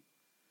orar, hermano,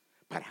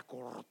 para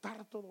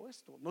cortar todo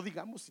esto. No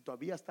digamos si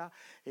todavía está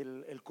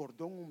el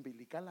cordón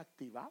umbilical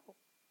activado,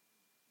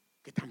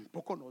 que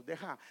tampoco nos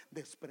deja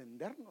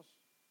desprendernos.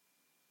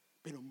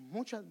 Pero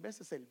muchas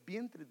veces el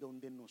vientre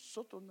donde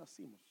nosotros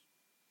nacimos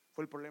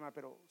fue el problema.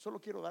 Pero solo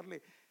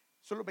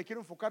me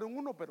quiero enfocar en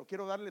uno, pero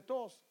quiero darle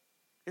todos.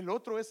 El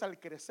otro es al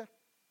crecer,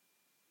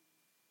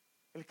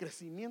 el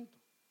crecimiento.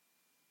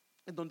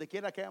 En donde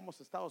quiera que hayamos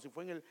estado, si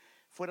fue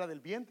fuera del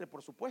vientre,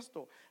 por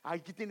supuesto,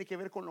 aquí tiene que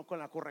ver con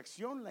la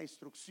corrección, la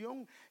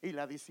instrucción y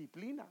la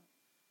disciplina.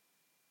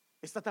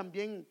 Está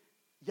también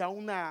ya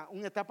una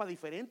etapa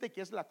diferente,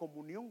 que es la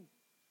comunión,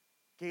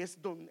 que es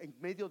en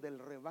medio del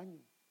rebaño.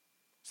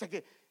 O sea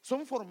que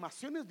son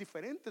formaciones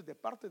diferentes de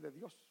parte de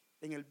Dios.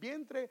 En el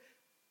vientre,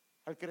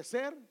 al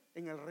crecer,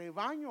 en el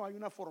rebaño hay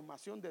una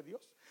formación de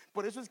Dios.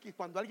 Por eso es que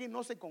cuando alguien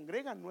no se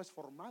congrega, no es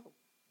formado,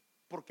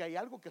 porque hay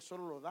algo que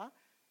solo lo da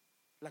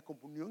La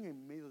comunión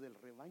en medio del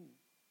rebaño.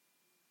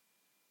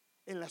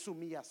 En las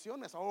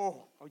humillaciones,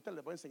 ahorita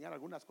les voy a enseñar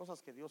algunas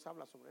cosas que Dios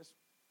habla sobre eso,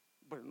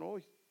 pero no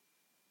hoy.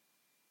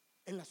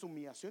 En las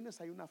humillaciones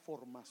hay una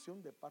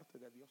formación de parte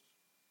de Dios.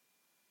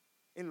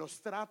 En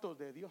los tratos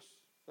de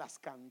Dios, las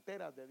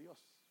canteras de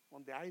Dios,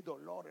 donde hay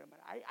dolor,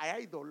 hermano.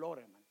 Hay dolor,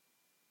 hermano.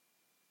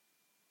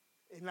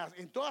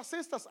 En todas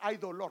estas hay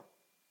dolor.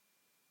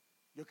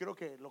 Yo creo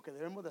que lo que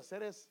debemos de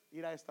hacer es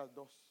ir a estas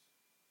dos.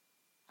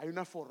 Hay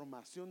una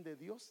formación de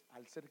Dios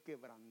al ser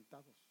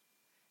quebrantados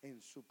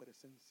en su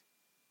presencia.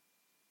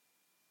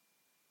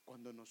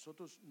 Cuando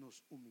nosotros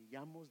nos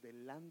humillamos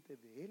delante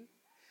de Él,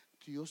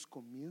 Dios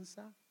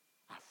comienza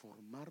a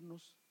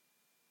formarnos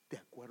de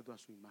acuerdo a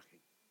su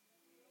imagen.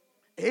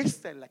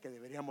 Esta es la que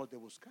deberíamos de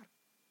buscar.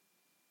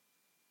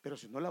 Pero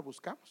si no la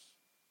buscamos,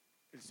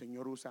 el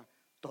Señor usa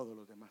todos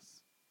los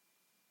demás.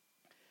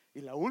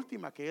 Y la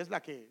última, que es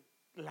la que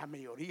la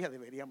mayoría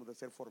deberíamos de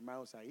ser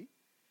formados ahí,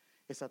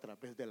 es a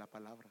través de la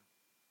palabra.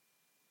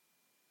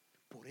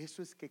 Por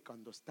eso es que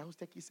cuando está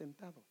usted aquí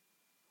sentado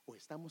o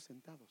estamos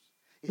sentados,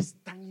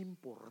 es tan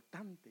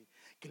importante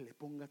que le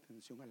ponga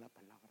atención a la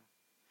palabra.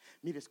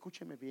 Mire,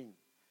 escúcheme bien.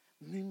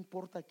 No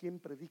importa quién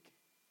predique,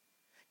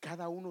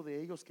 cada uno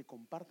de ellos que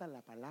comparta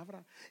la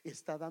palabra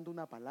está dando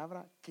una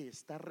palabra que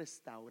está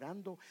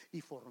restaurando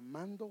y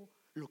formando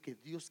lo que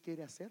Dios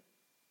quiere hacer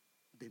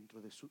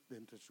dentro de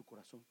su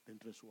corazón,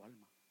 dentro de su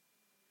alma.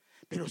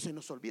 Pero se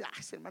nos olvida,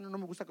 ese hermano no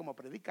me gusta cómo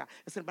predica,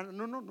 ese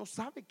hermano no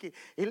sabe que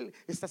él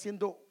está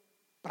haciendo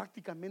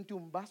prácticamente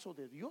un vaso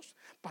de Dios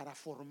para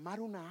formar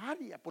una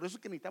área. Por eso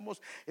es que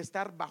necesitamos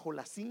estar bajo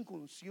las 5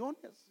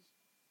 unciones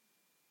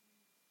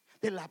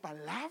de la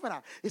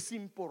palabra. Es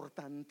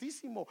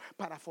importantísimo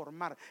para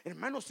formar,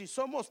 hermanos. Si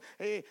somos,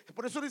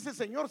 por eso dice el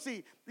Señor,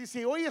 si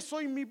oyes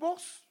hoy mi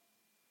voz,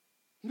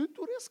 no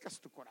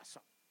endurezcas tu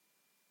corazón.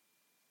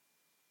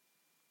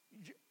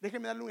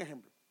 Déjeme darle un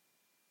ejemplo.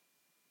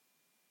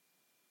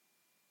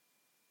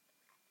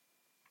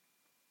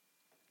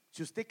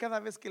 Si usted cada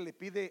vez que le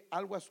pide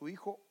algo a su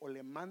hijo o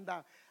le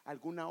manda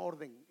alguna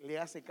orden, le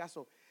hace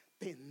caso,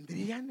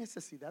 ¿tendría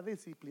necesidad de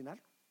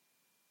disciplinarlo?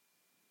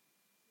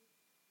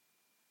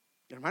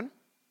 Hermano,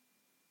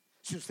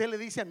 si usted le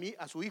dice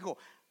a su hijo,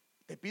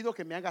 te pido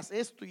que me hagas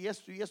esto y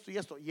esto y esto y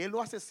esto, y él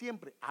lo hace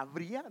siempre,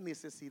 ¿habría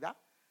necesidad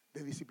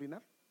de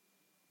disciplinar?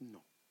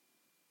 No.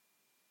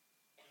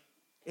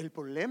 El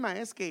problema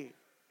es que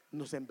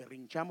nos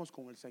emberrinchamos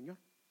con el Señor.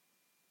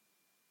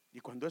 Y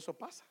cuando eso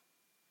pasa,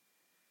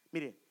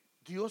 mire,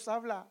 Dios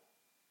habla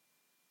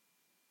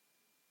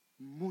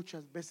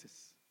muchas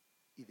veces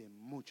y de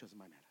muchas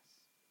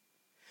maneras.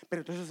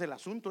 Pero entonces el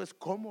asunto es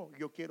cómo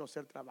yo quiero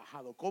ser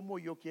trabajado, cómo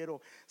yo quiero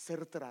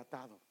ser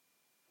tratado.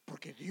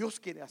 Porque Dios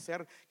quiere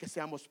hacer que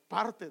seamos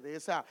parte de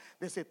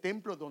ese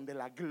templo donde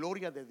la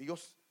gloria de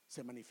Dios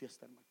se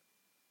manifiesta, hermano.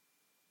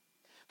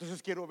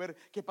 Entonces quiero ver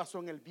qué pasó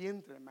en el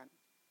vientre, hermano.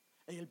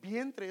 El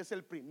vientre es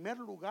el primer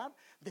lugar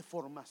de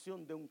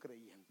formación de un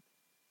creyente.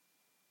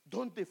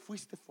 ¿Dónde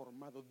fuiste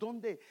formado?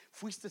 ¿Dónde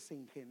fuiste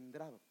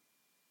engendrado?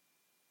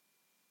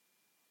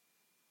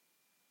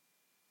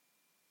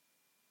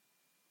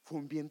 Fue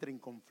un vientre en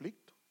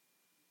conflicto.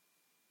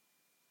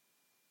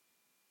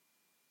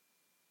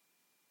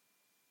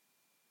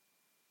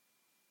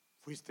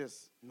 ¿Fuiste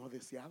no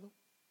deseado?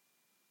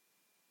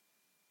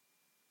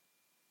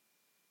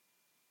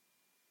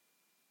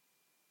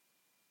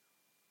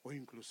 O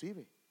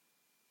inclusive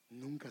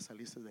nunca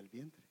saliste del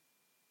vientre.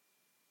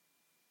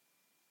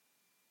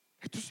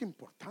 Esto es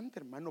importante,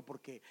 hermano,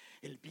 porque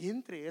el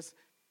vientre es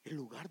el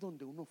lugar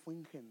donde uno fue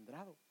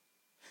engendrado.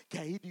 Que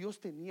ahí Dios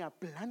tenía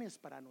planes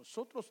para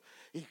nosotros.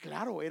 Y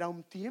claro, era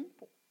un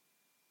tiempo.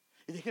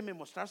 Y déjeme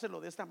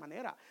mostrárselo de esta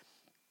manera.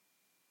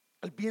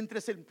 El vientre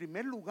es el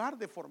primer lugar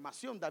de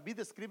formación. David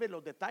describe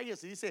los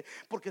detalles y dice: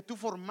 porque tú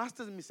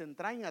formaste mis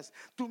entrañas,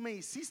 tú me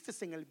hiciste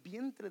en el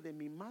vientre de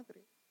mi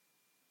madre.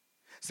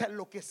 O sea,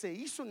 lo que se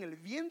hizo en el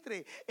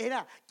vientre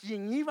era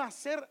quien iba a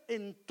ser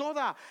en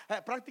toda,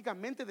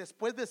 prácticamente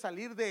después de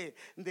salir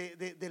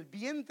del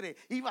vientre,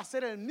 iba a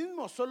ser el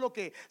mismo, solo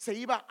que se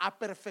iba a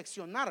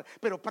perfeccionar.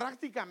 Pero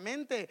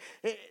prácticamente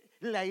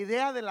la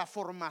idea de la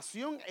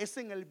formación es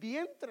en el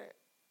vientre.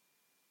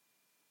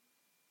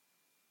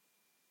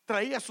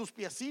 Traía sus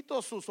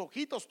piecitos, sus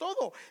ojitos,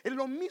 todo es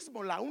lo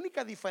mismo. La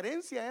única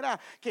diferencia era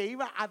que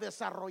iba a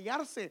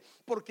desarrollarse,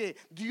 porque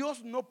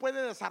Dios no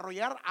puede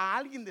desarrollar a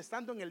alguien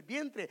estando en el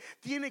vientre.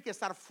 Tiene que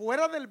estar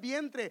fuera del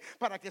vientre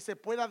para que se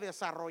pueda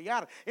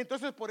desarrollar.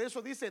 Entonces por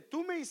eso dice: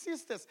 tú me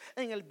hiciste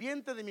en el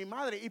vientre de mi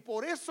madre. Y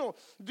por eso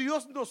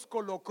Dios nos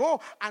colocó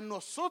a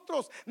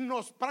nosotros.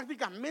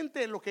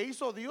 Prácticamente lo que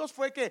hizo Dios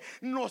fue que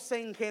nos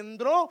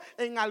engendró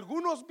en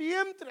algunos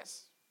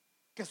vientres,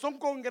 que son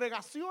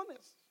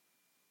congregaciones.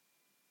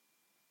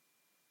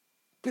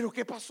 Pero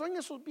 ¿qué pasó en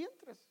esos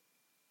vientres?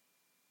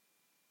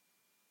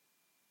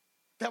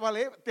 Te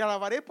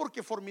alabaré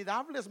porque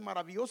formidables,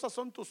 maravillosas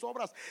son tus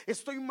obras.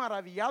 Estoy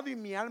maravillado y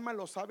mi alma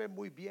lo sabe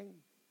muy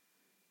bien.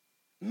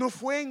 No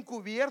fue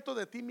encubierto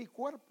de ti mi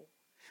cuerpo,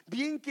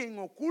 bien que en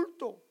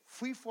oculto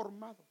fui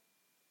formado.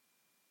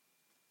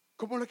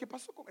 Como lo que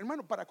pasó con,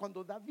 hermano, para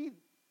cuando David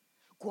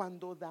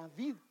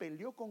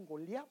peleó con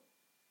Goliat,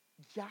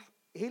 ya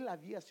él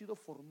había sido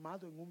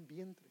formado en un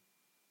vientre.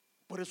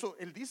 Por eso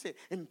él dice: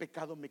 en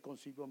pecado me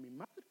concibió mi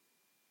madre.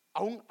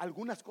 Aún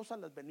algunas cosas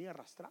las venía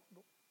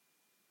arrastrando.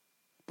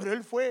 Pero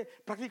él fue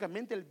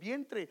prácticamente el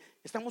vientre.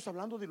 Estamos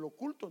hablando del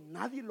oculto.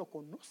 Nadie lo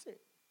conoce.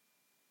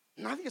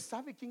 Nadie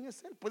sabe quién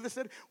es él. Puede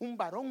ser un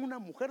varón, una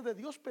mujer de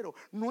Dios, pero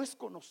no es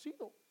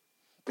conocido.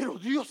 Pero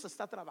Dios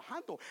está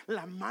trabajando,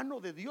 la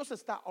mano de Dios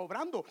está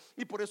obrando.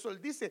 Y por eso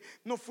él dice: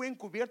 no fue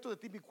encubierto de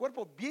ti mi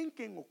cuerpo, bien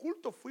que en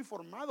oculto fui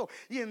formado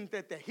y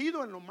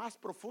entretejido en lo más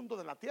profundo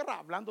de la tierra.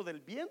 Hablando del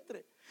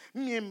vientre,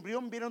 mi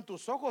embrión vieron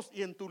tus ojos,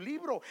 y en tu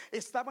libro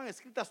estaban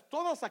escritas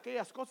todas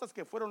aquellas cosas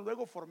que fueron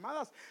luego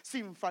formadas,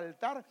 sin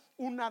faltar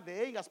una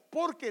de ellas.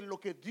 Porque lo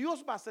que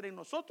Dios va a hacer en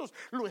nosotros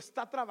lo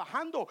está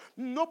trabajando,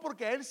 no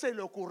porque a él se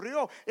le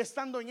ocurrió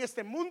estando en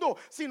este mundo,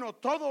 sino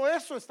todo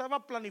eso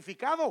estaba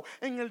planificado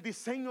en el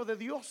diseño de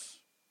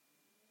Dios.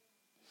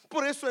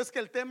 Por eso es que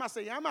el tema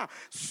se llama: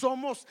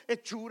 somos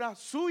hechura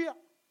suya.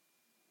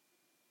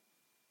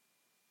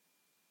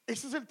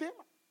 Ese es el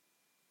tema.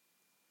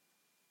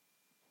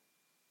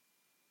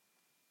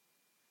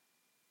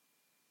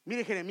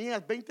 Mire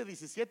Jeremías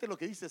 20:17, lo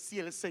que dice: si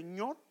el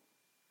Señor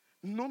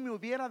no me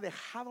hubiera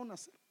dejado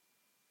nacer,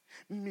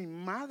 mi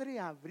madre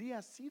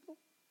habría sido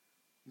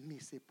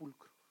mi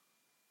sepulcro,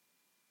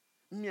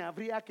 me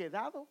habría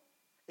quedado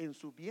en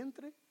su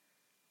vientre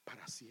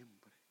para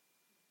siempre.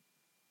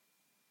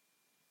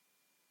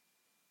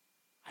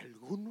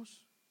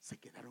 Algunos se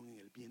quedaron en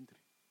el vientre.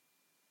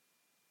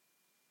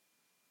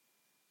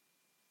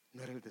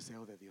 No era el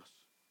deseo de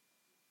Dios.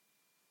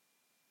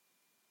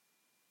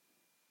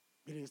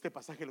 Miren este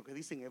pasaje, lo que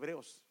dice en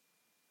Hebreos: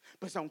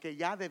 pues aunque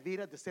ya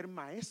debieras de ser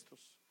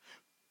maestros,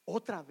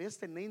 otra vez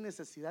tenéis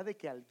necesidad de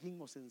que alguien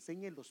os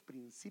enseñe los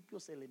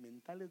principios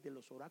elementales de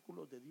los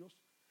oráculos de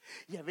Dios.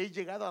 Y habéis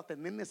llegado a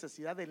tener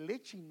necesidad de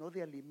leche y no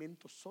de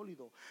alimento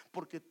sólido,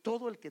 porque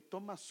todo el que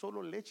toma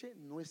solo leche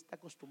no está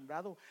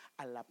acostumbrado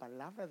a la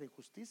palabra de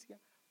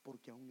justicia,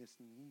 porque aún es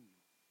niño.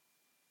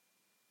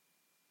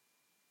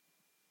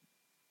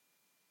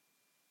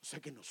 O sea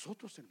que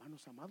nosotros,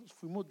 hermanos amados,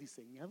 fuimos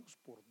diseñados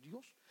por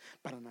Dios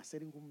para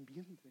nacer en un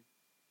vientre.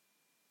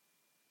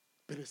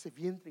 Pero ese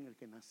vientre en el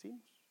que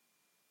nacimos,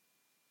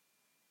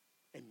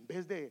 en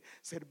vez de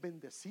ser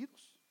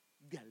bendecidos,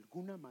 de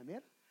alguna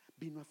manera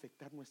vino a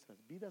afectar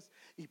nuestras vidas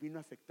y vino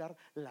a afectar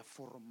la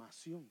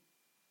formación.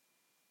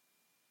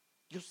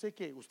 Yo sé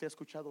que usted ha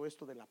escuchado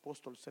esto del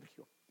apóstol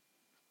Sergio,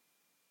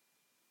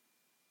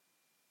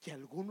 que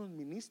algunos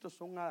ministros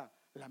son a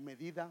la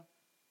medida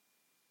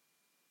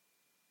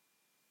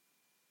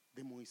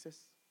de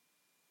Moisés,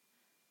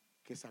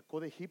 que sacó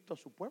de Egipto a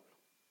su pueblo,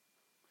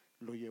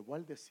 lo llevó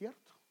al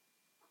desierto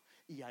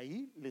y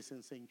ahí les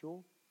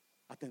enseñó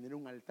a tener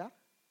un altar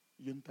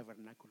y un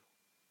tabernáculo.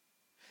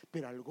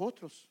 Pero a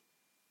otros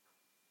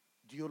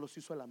Dios los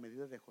hizo a la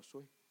medida de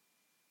Josué,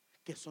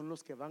 que son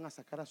los que van a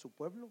sacar a su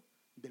pueblo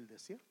del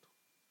desierto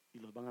y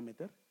los van a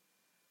meter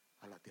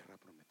a la tierra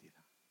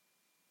prometida.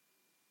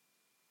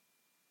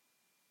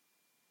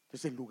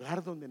 Entonces el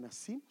lugar donde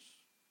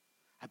nacimos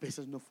a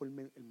veces no fue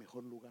el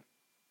mejor lugar.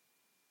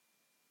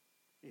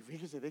 Y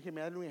fíjese,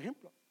 déjeme darle un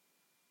ejemplo.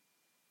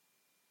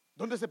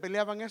 ¿Dónde se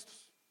peleaban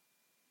estos?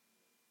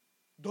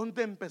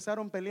 ¿Dónde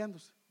empezaron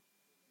peleándose?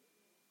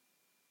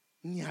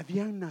 Ni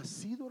habían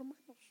nacido, hermanos.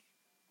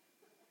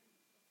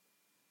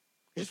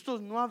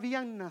 Estos no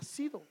habían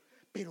nacido,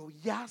 pero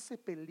ya se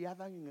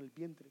peleaban en el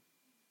vientre.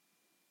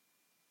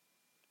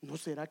 ¿No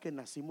será que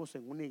nacimos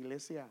en una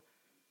iglesia,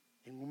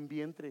 en un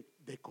vientre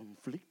de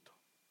conflicto?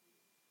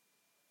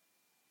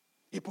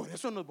 Y por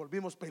eso nos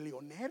volvimos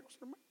peleoneros,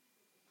 hermano.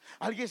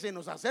 Alguien se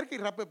nos acerca y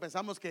rápido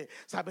pensamos que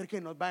saber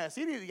qué nos va a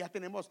decir, y ya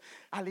tenemos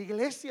a la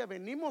iglesia,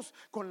 venimos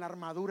con la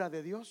armadura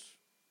de Dios.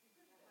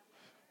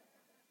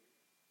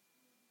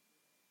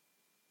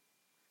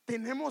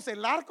 Tenemos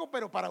el arco,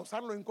 pero para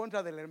usarlo en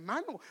contra del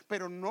hermano,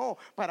 pero no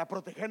para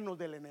protegernos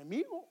del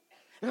enemigo.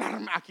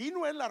 Aquí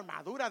no es la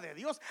armadura de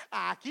Dios.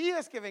 Aquí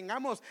es que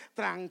vengamos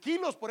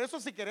tranquilos. Por eso,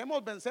 si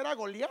queremos vencer a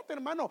Goliat,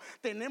 hermano,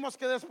 tenemos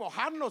que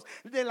despojarnos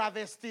de la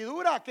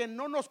vestidura que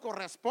no nos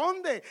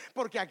corresponde.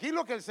 Porque aquí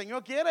lo que el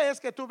Señor quiere es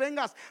que tú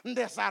vengas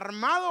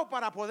desarmado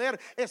para poder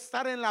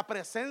estar en la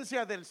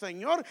presencia del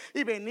Señor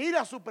y venir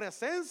a su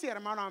presencia,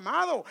 hermano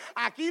amado.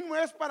 Aquí no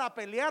es para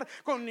pelear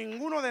con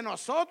ninguno de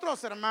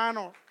nosotros,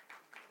 hermano.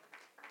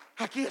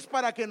 Aquí es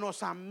para que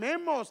nos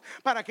amemos,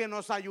 para que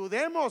nos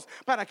ayudemos,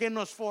 para que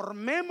nos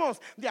formemos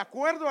de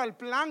acuerdo al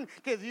plan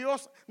que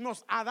Dios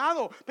nos ha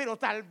dado. Pero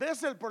tal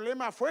vez el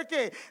problema fue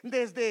que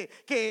desde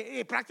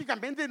que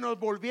prácticamente nos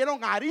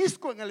volvieron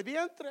arisco en el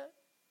vientre.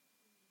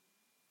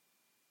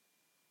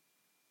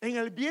 En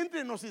el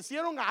vientre nos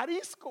hicieron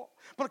arisco,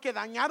 porque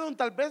dañaron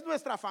tal vez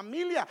nuestra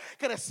familia.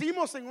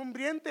 Crecimos en un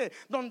vientre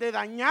donde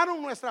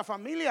dañaron nuestra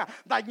familia,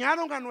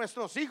 dañaron a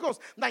nuestros hijos,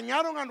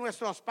 dañaron a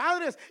nuestros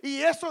padres,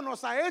 y eso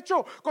nos ha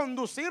hecho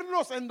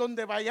conducirnos en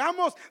donde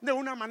vayamos de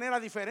una manera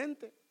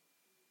diferente.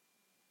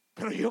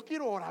 Pero yo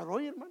quiero orar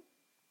hoy, hermano.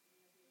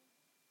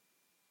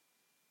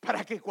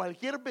 para que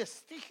cualquier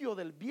vestigio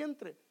del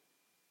vientre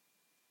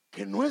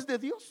que no es de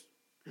Dios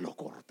lo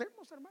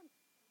cortemos, hermano,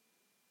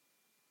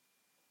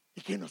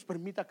 y que nos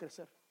permita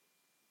crecer,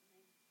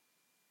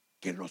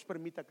 que nos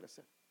permita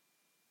crecer,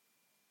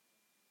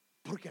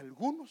 porque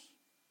algunos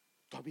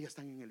todavía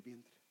están en el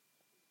vientre.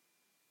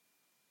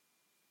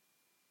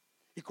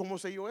 ¿Y cómo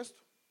sé yo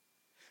esto?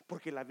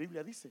 Porque la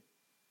Biblia dice: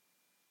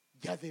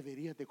 ya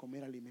deberías de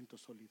comer alimento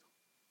sólido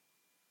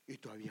y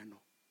todavía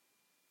no.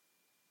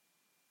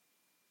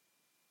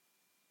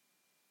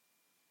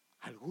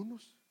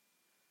 Algunos,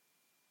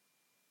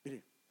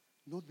 mire,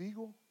 no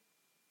digo,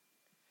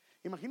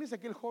 imagínense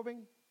aquel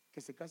joven que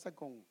se casa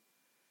con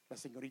la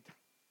señorita.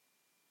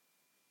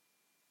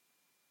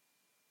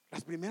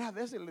 Las primeras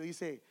veces le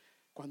dice,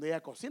 cuando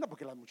ella cocina,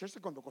 porque las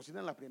muchachas cuando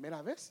cocinan la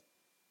primera vez,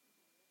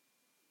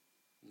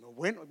 no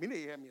bueno,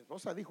 mire, mi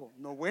esposa dijo,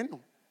 no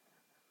bueno.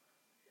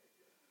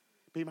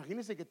 Pero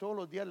imagínense que todos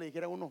los días le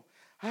dijera a uno: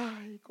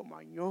 ay, como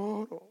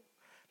añoro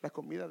la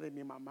comida de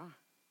mi mamá.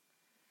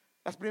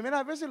 Las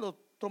primeras veces lo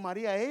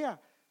tomaría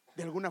ella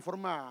de alguna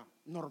forma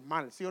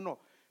normal, ¿sí o no?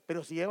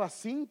 Pero si lleva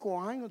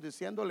 5 años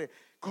diciéndole: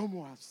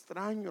 cómo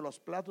extraño los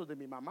platos de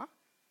mi mamá,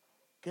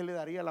 ¿qué le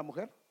daría a la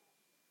mujer?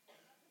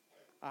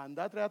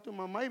 Anda a traer a tu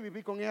mamá y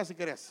viví con ella si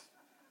querés.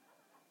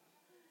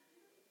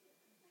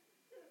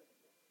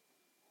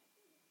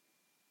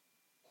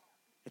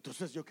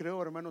 Entonces yo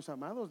creo, hermanos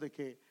amados, de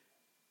que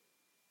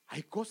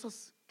hay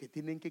cosas que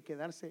tienen que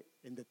quedarse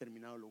en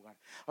determinado lugar.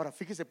 Ahora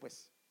fíjese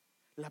pues,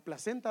 la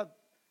placenta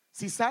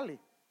sí sale,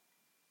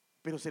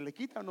 pero ¿se le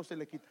quita o no se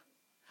le quita?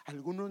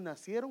 Algunos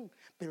nacieron,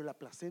 pero la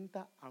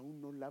placenta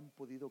aún no la han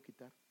podido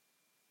quitar.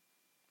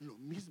 Lo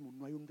mismo,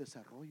 no hay un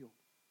desarrollo.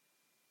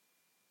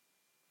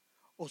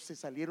 O se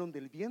salieron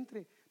del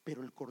vientre,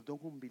 pero el cordón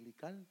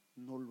umbilical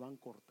no lo han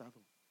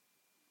cortado.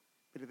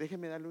 Pero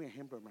déjeme darle un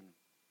ejemplo, hermano.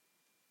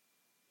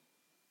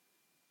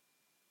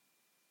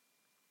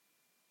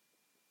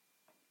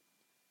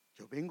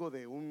 Yo vengo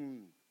de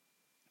un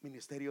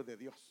ministerio de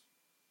Dios.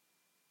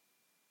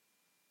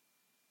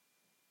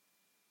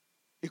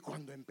 Y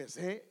cuando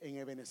empecé en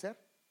Ebenezer,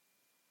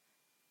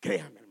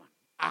 créame, hermano,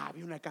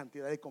 había una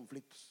cantidad de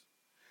conflictos.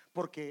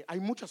 Porque hay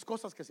muchas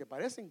cosas que se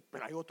parecen,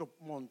 pero hay otro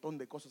montón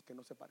de cosas que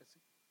no se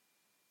parecen.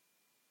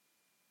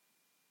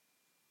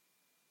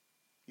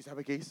 ¿Y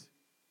sabe qué hice?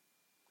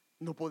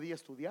 No podía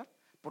estudiar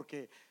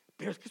porque,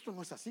 pero es que esto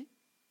no es así.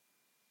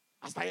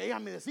 Hasta ella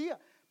me decía: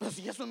 pero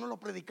si eso no lo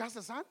predicaste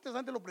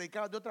antes lo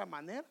predicabas de otra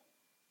manera.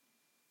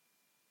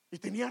 Y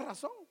tenía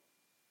razón.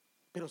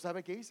 Pero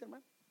 ¿sabe qué hice,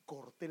 hermano?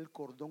 Corté el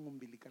cordón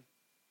umbilical.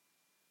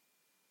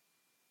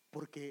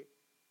 Porque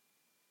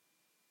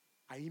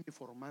ahí me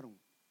formaron.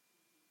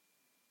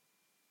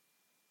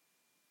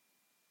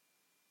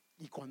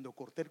 Y cuando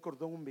corté el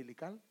cordón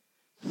umbilical,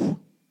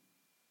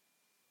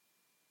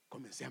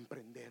 comencé a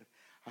aprender,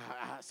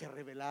 a ser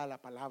revelada la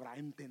palabra, a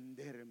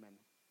entender, hermano.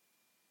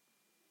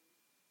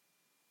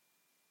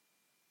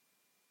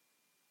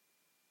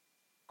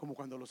 Como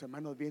cuando los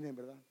hermanos vienen,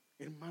 ¿verdad?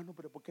 Hermano,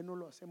 pero ¿por qué no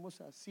lo hacemos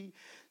así?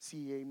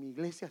 Si en mi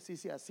iglesia así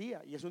se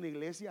hacía, y es una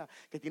iglesia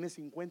que tiene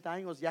 50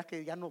 años ya,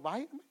 que ya no va,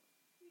 hermano.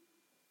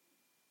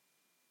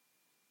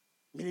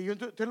 Mire, yo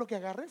entonces lo que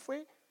agarré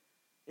fue,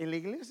 en la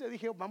iglesia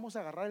dije: vamos a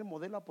agarrar el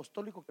modelo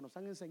apostólico que nos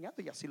han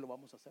enseñado y así lo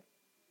vamos a hacer.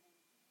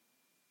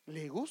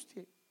 Le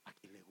guste a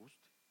quien le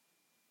guste.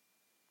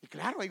 Y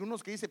claro, hay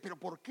unos que dicen: pero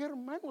 ¿por qué,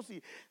 hermano?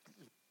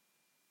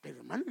 Pero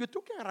hermano, yo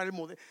tengo que agarrar el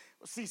modelo.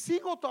 Si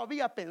sigo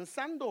todavía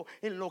pensando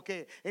en lo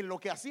que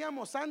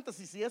hacíamos antes,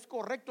 y si es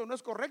correcto o no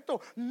es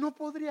correcto, no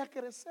podría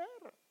crecer.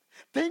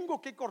 Tengo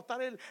que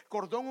cortar el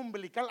cordón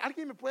umbilical.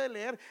 ¿Alguien me puede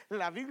leer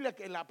la Biblia,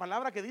 la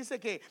palabra que dice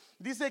que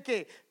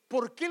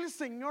 ¿por qué el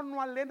Señor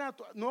no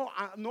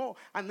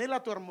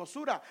anhela tu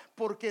hermosura?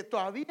 Porque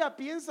todavía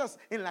piensas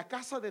en la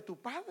casa de tu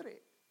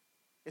padre.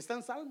 Está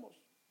en Salmos.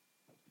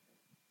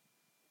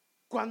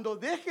 Cuando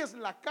dejes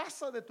la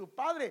casa de tu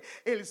padre,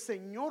 el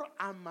Señor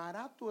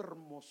amará tu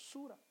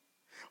hermosura.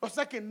 O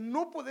sea que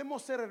no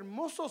podemos ser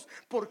hermosos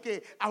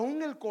porque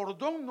aún el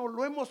cordón no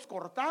lo hemos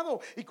cortado.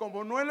 Y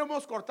como no lo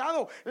hemos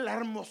cortado, la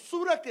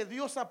hermosura que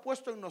Dios ha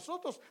puesto en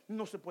nosotros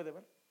no se puede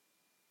ver.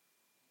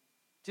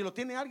 Si lo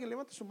tiene alguien,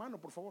 levante su mano,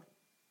 por favor,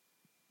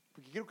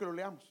 porque quiero que lo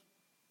leamos.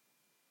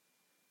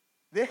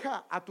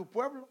 Deja a tu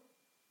pueblo.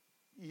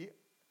 ¿Y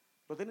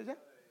lo tienes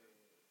ya?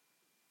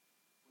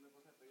 Una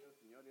cosa ha pedido el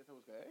Señor y esa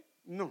busca, ¿eh?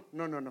 No.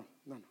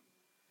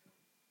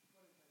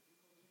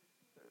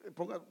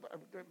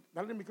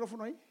 Dale el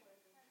micrófono ahí.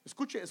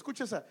 Escuche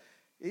esa.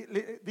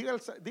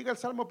 Diga el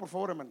salmo, por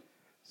favor, hermano.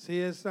 Sí,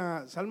 es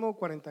Salmo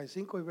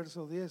 45 y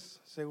verso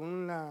 10.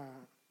 Según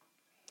la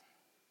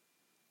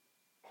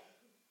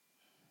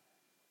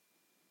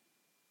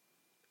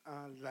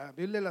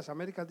Biblia de las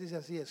Américas dice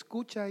así: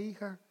 escucha,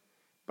 hija,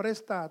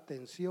 presta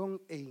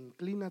atención e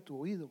inclina tu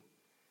oído.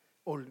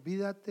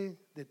 Olvídate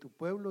de tu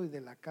pueblo y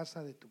de la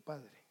casa de tu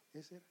padre.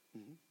 ¿Ese era?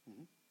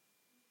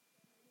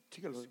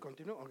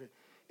 Continúa. Okay.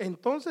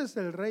 Entonces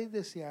el rey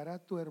deseará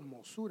tu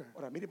hermosura.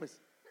 Ahora, mire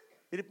pues,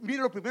 mire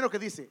lo primero que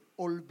dice: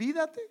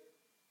 olvídate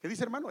 ¿Qué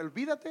dice, hermano?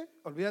 Olvídate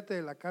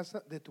de la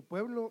casa de tu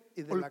pueblo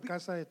y de la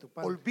casa de tu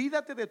padre.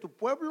 Olvídate de tu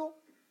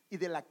pueblo y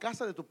de la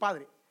casa de tu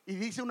padre. Y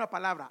dice una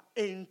palabra,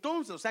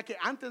 entonces, o sea que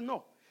antes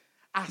no.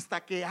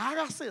 Hasta que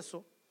hagas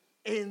eso,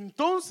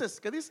 entonces,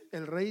 ¿qué dice?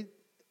 El rey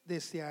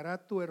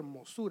deseará tu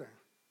hermosura.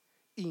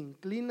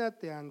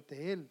 Inclínate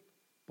ante él,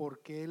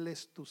 porque él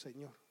es tu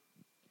Señor.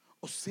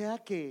 O sea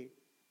que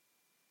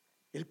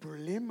el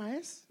problema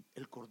es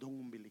el cordón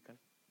umbilical.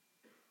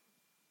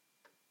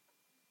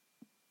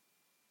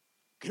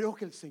 Creo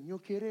que el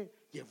Señor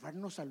quiere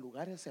llevarnos a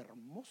lugares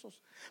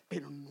hermosos,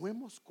 pero no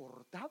hemos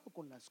cortado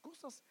con las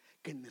cosas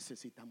que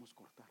necesitamos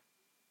cortar.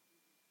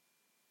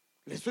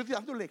 Le estoy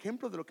dando el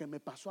ejemplo de lo que me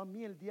pasó a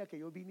mí el día que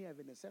yo vine a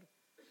Ebenezer.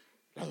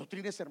 La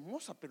doctrina es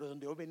hermosa, pero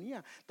donde yo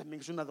venía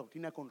también es una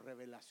doctrina con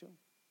revelación.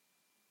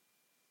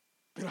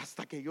 Pero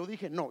hasta que yo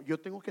dije, no,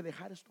 yo tengo que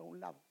dejar esto a un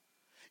lado.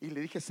 Y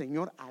le dije,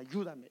 Señor,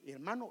 ayúdame. Y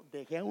hermano,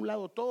 dejé a un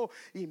lado todo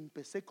y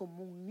empecé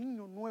como un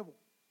niño nuevo.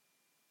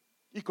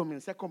 Y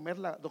comencé a comer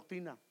la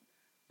doctrina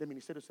de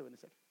Ministerios de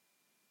Ebenezer.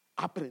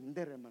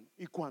 Aprender, hermano.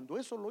 Y cuando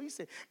eso lo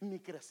hice, mi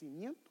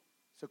crecimiento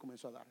se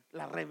comenzó a dar.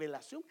 La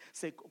revelación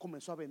se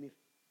comenzó a venir.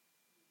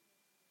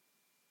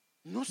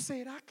 ¿No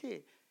será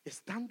que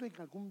estando en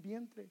algún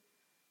vientre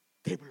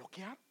te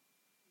bloquearon?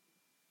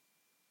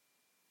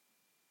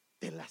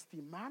 Te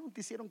lastimaron,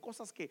 te hicieron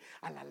cosas que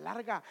a la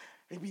larga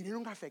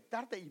vinieron a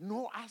afectarte y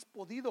no has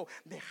podido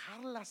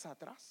dejarlas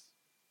atrás.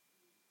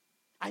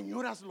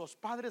 Añoras los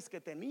padres que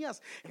tenías.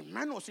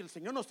 Hermanos, si el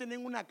Señor nos tiene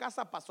en una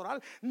casa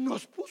pastoral,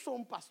 nos puso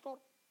un pastor.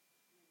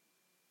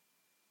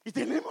 Y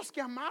tenemos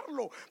que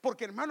amarlo,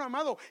 porque hermano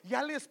amado,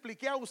 ya le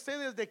expliqué a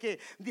ustedes de que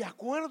de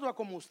acuerdo a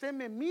como usted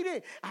me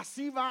mire,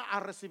 así va a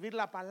recibir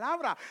la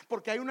palabra,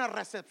 porque hay una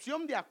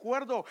recepción de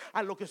acuerdo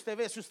a lo que usted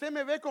ve. Si usted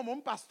me ve como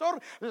un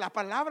pastor, la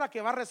palabra que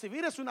va a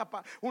recibir es una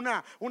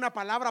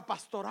palabra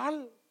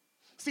pastoral.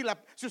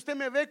 Si usted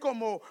me ve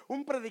como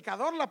un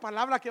predicador, la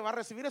palabra que va a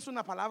recibir es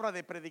una palabra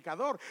de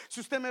predicador. Si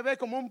usted me ve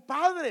como un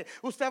padre,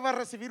 usted va a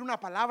recibir una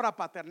palabra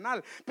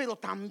paternal. Pero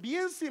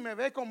también si me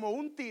ve como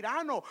un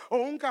tirano o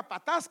un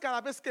capataz,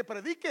 cada vez que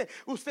predique,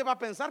 usted va a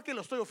pensar que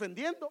lo estoy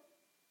ofendiendo.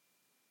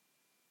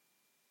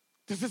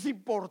 Entonces es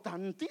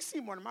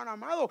importantísimo, hermano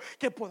amado,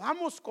 que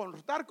podamos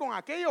cortar con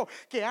aquello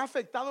que ha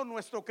afectado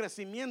nuestro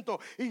crecimiento.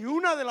 Y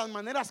una de las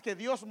maneras que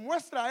Dios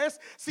muestra es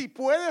si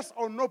puedes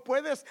o no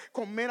puedes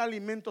comer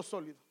alimento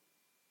sólido.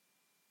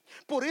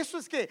 Por eso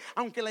es que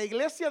aunque la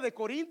iglesia de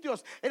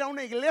Corintios era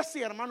una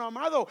iglesia, hermano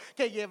amado,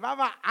 que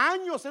llevaba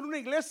años, era una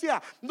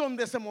iglesia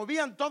donde se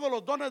movían todos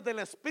los dones del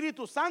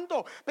Espíritu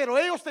Santo, pero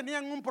ellos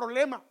tenían un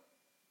problema.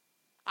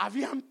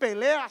 Habían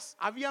peleas,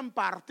 habían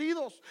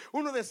partidos.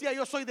 Uno decía,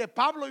 yo soy de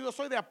Pablo, yo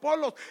soy de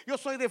Apolos, yo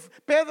soy de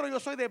Pedro, yo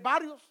soy de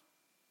varios.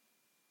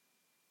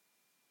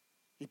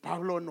 Y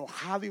Pablo,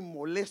 enojado y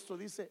molesto,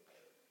 dice,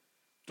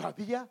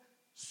 todavía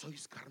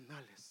sois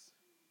carnales.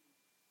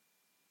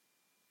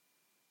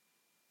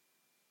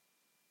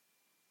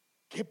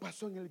 ¿Qué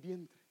pasó en el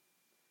vientre?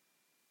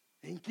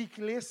 ¿En qué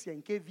iglesia,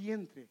 en qué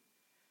vientre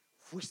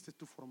fuiste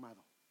tú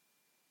formado?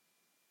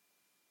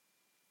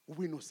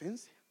 ¿Hubo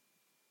inocencia?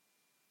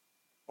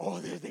 Oh,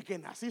 desde que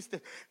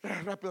naciste,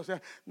 rápido, o sea,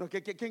 no,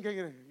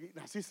 ¿quién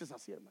naciste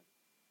así, hermano?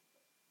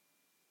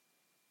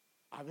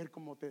 A ver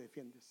cómo te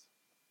defiendes.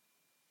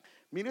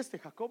 Mira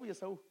Jacob y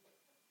Esaú.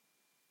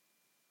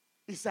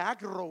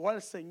 Isaac rogó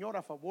al Señor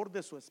a favor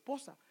de su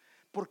esposa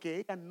porque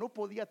ella no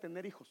podía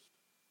tener hijos.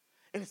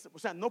 O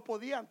sea, no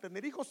podían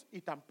tener hijos y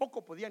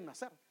tampoco podían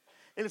nacer.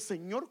 El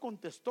Señor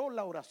contestó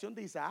la oración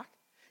de Isaac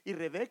y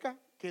Rebeca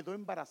quedó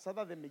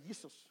embarazada de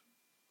mellizos.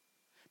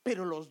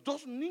 Pero los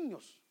dos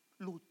niños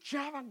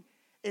luchaban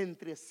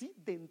entre sí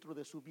dentro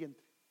de su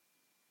vientre.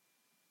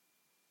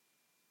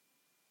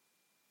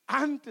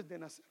 Antes de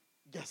nacer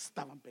ya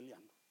estaban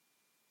peleando.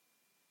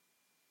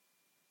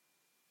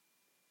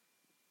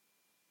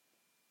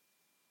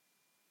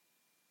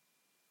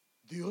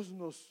 Dios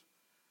nos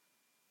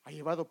ha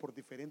llevado por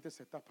diferentes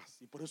etapas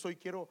y por eso hoy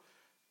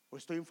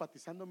estoy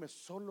enfatizándome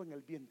solo en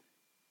el vientre.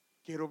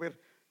 Quiero ver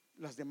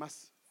las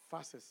demás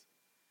fases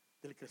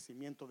del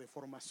crecimiento, de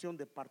formación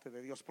de parte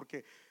de Dios,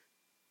 porque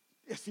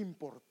es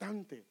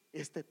importante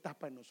esta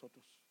etapa en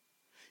nosotros.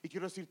 Y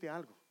quiero decirte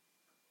algo.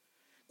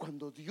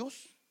 Cuando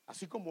Dios,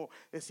 así como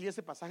decía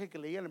ese pasaje que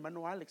leía el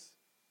hermano Alex,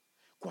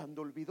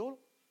 cuando olvidó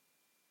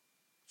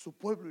su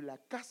pueblo y la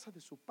casa de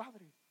su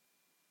padre,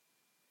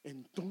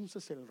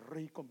 entonces el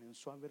rey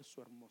comenzó a ver su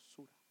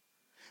hermosura.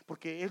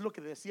 Porque es lo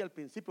que decía al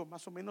principio,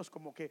 más o menos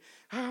como que,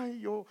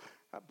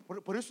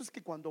 por eso es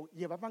que cuando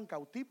llevaban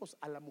cautivos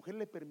a la mujer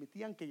le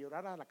permitían que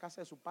llorara a la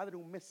casa de su padre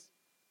un mes.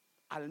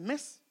 Al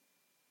mes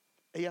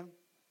ella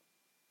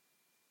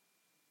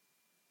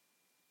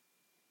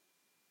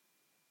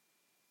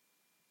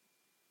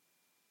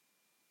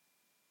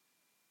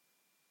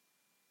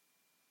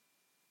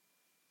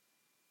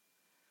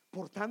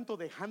por tanto,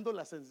 dejando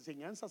las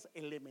enseñanzas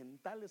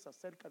elementales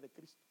acerca de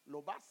Cristo,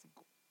 lo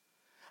básico,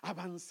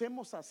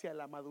 avancemos hacia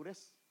la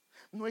madurez,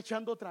 no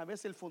echando otra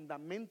vez el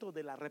fundamento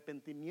del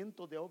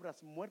arrepentimiento de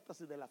obras muertas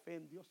y de la fe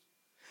en Dios.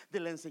 de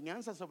la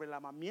enseñanza sobre el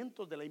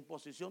lavamiento, de la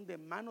imposición de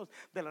manos,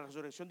 de la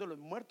resurrección de los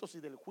muertos y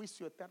del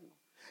juicio eterno.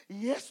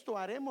 Y esto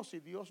haremos si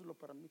Dios lo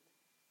permite.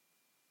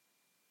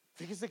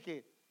 Fíjese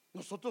que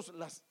nosotros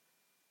las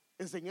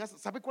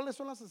enseñanzas, ¿sabe cuáles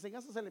son las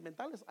enseñanzas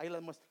elementales? Ahí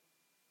las muestra.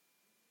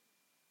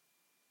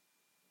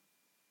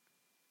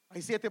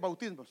 Hay 7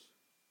 bautismos.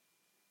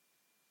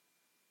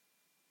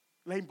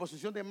 La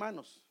imposición de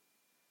manos.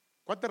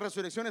 ¿Cuántas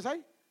resurrecciones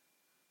hay?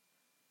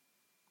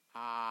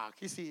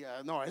 Aquí sí,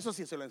 no, eso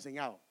sí se lo he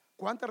enseñado.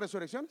 ¿Cuántas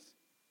resurrecciones?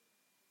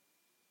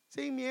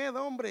 Sin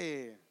miedo,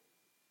 hombre.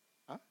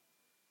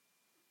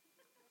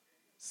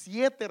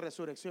 7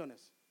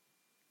 resurrecciones.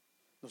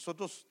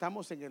 Nosotros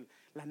estamos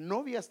la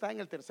novia está en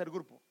el tercer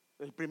grupo.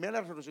 El primera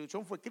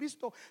resurrección fue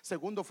Cristo,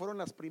 segundo fueron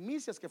las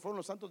primicias, que fueron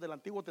los santos del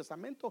Antiguo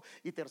Testamento,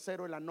 y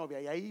tercero es la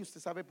novia. Y ahí usted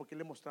sabe por qué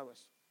le he mostrado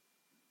eso.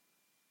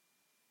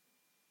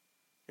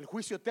 El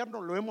juicio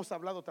eterno lo hemos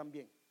hablado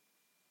también.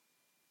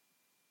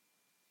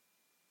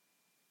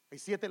 Hay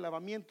 7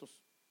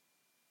 lavamientos.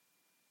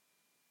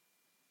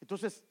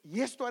 Entonces,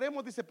 y esto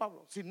haremos, dice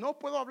Pablo. Si no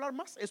puedo hablar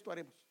más, esto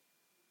haremos.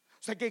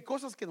 O sea que hay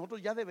cosas que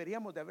nosotros ya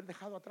deberíamos de haber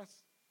dejado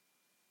atrás,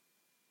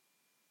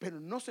 pero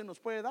no se nos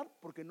puede dar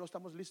porque no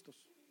estamos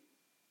listos.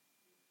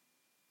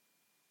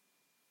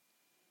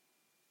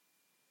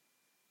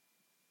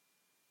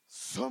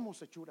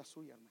 Somos hechura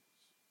suya, hermanos.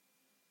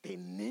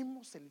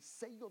 Tenemos el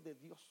sello de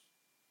Dios.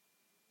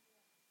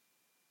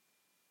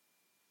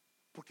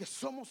 Porque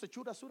somos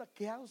hechura suya,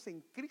 creados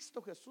en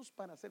Cristo Jesús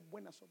para hacer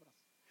buenas obras,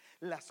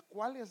 las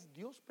cuales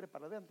Dios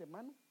preparó de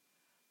antemano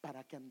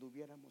para que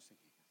anduviéramos en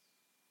ellas.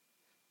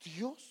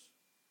 Dios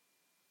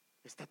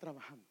está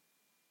trabajando,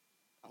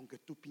 aunque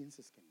tú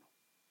pienses que no.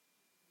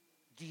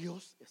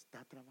 Dios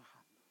está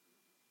trabajando.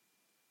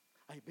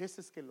 Hay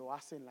veces que lo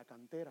hace en la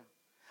cantera,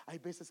 hay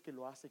veces que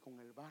lo hace con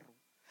el barro,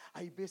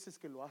 hay veces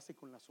que lo hace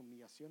con las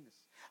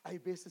humillaciones, hay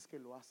veces que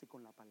lo hace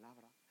con la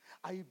palabra,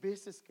 hay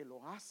veces que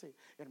lo hace,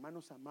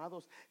 hermanos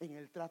amados, en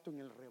el trato, en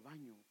el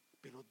rebaño.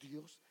 Pero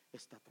Dios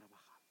está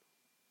trabajando.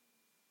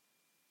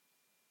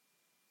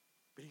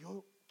 Pero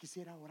yo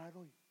quisiera orar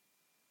hoy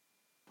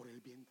por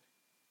el vientre.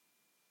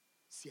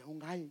 Si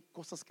aún hay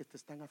cosas que te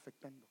están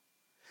afectando,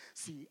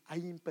 si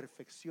hay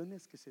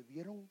imperfecciones que se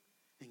dieron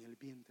en el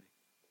vientre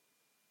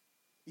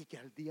y que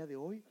al día de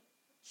hoy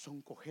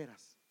son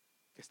cojeras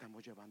que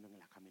estamos llevando en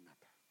la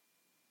caminata.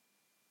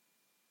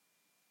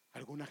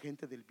 Alguna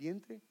gente del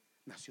vientre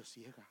nació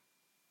ciega.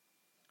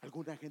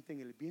 Alguna gente en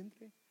el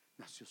vientre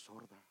nació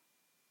sorda.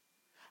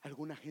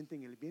 Alguna gente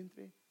en el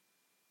vientre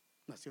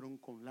nacieron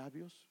con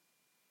labios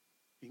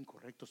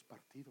incorrectos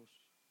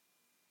partidos.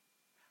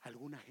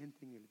 Alguna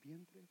gente en el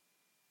vientre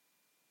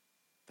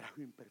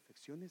trajo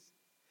imperfecciones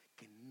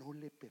que no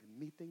le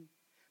permiten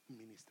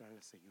ministrar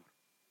al Señor.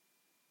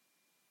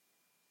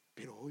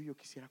 Pero hoy yo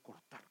quisiera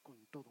cortar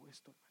con todo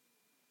esto, hermano,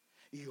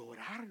 y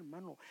orar,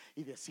 hermano,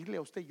 y decirle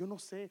a usted: yo no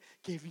sé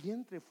qué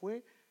vientre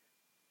fue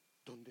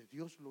donde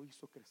Dios lo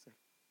hizo crecer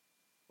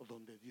o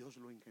donde Dios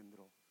lo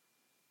engendró.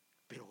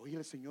 Pero hoy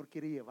el Señor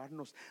quiere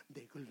llevarnos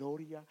de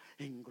gloria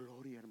en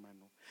gloria,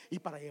 hermano. Y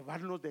para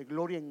llevarnos de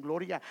gloria en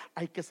gloria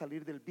hay que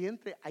salir del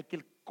vientre, hay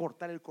que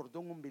cortar el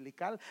cordón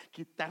umbilical,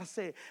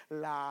 quitarse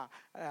la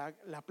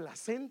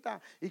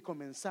placenta y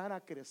comenzar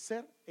a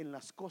crecer en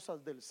las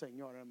cosas del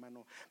Señor,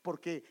 hermano.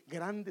 Porque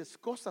grandes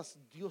cosas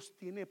Dios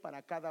tiene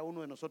para cada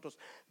uno de nosotros.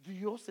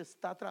 Dios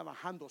está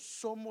trabajando,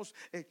 somos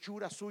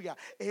hechura suya.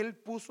 Él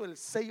puso el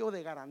sello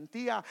de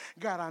garantía,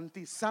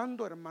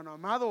 garantizando, hermano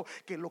amado,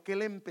 que lo que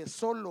Él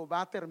empezó lo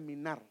va a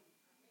terminar.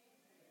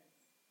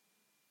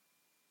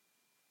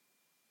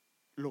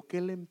 Lo que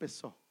Él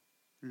empezó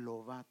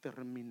lo va a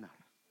terminar.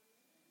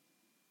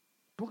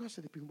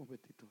 Póngase de pie un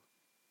momentito.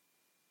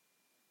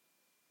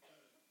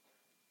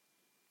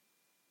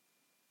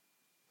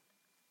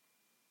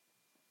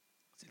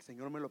 Si el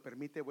Señor me lo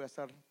permite, voy a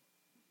estar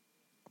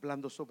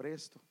hablando sobre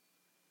esto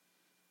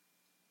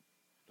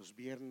los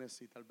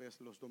viernes y tal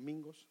vez los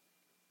domingos.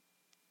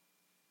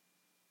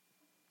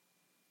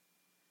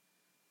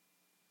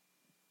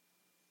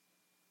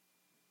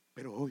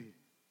 Pero hoy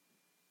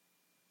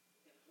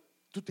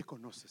tú te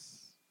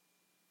conoces.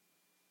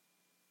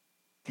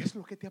 ¿Qué es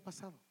lo que te ha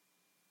pasado?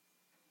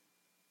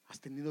 ¿Has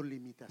tenido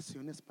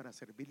limitaciones para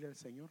servirle al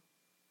Señor?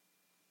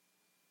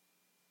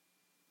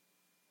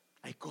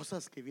 Hay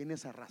cosas que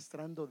vienes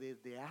arrastrando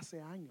desde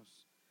hace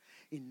años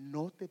y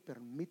no te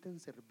permiten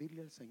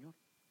servirle al Señor.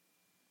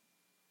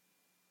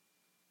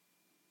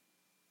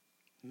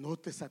 No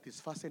te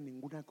satisface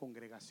ninguna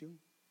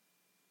congregación.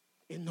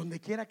 En donde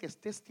quiera que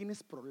estés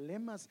tienes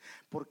problemas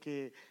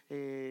porque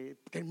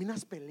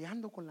terminas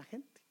peleando con la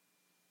gente.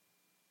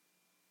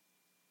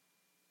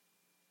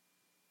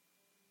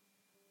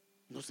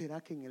 ¿No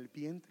será que en el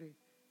vientre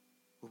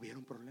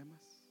hubieron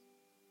problemas?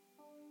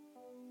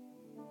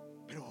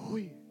 Pero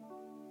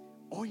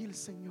hoy el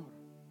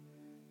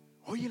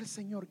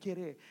Señor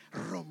quiere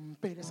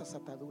romper esas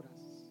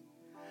ataduras,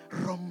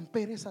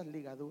 romper esas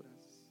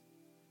ligaduras.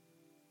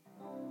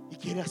 Y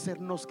quiere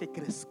hacernos que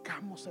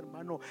crezcamos,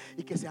 hermano,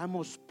 y que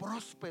seamos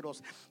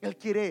prósperos. Él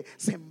quiere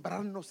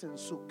sembrarnos en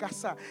su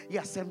casa y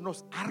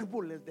hacernos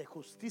árboles de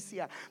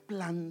justicia,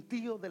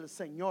 plantío del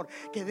Señor,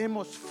 que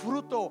demos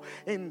fruto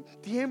en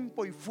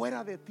tiempo y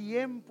fuera de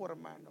tiempo,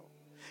 hermano.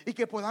 Y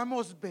que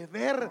podamos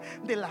beber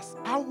de las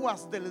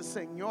aguas del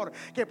Señor,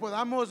 que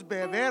podamos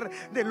beber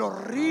de los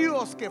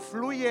ríos que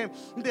fluyen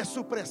de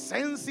su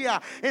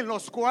presencia, en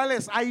los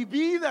cuales hay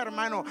vida,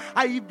 hermano.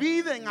 Hay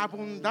vida en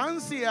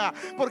abundancia,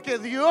 porque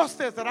Dios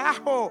te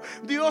trajo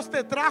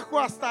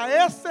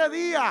hasta este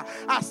día,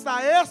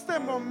 hasta este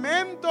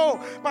momento,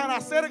 para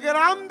hacer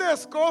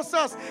grandes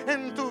cosas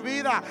en tu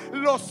vida.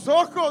 Los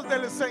ojos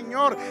del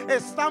Señor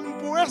están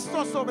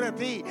puestos sobre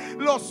ti.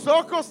 Los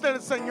ojos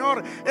del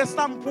Señor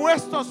están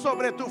puestos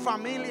sobre tu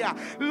familia.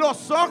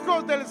 Los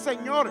ojos del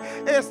Señor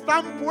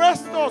están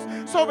puestos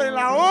sobre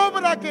la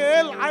obra que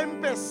Él ha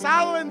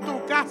empezado en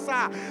tu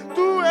casa.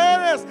 Tú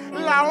eres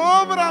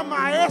la obra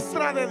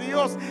maestra de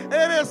Dios.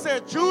 Eres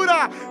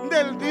hechura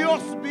del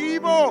Dios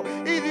vivo,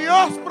 y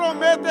Dios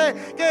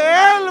promete que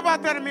Él va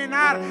a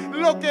terminar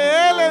lo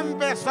que Él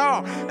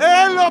empezó.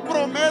 Él lo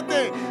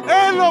promete,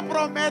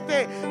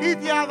 y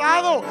te ha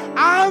dado,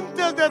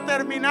 antes de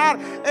terminar,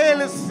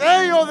 el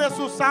sello de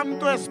su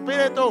Santo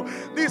Espíritu,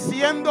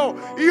 diciendo: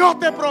 yo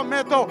te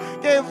prometo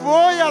que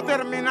voy a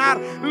terminar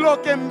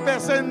lo que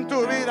empecé en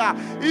tu vida.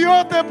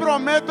 Yo te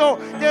prometo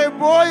que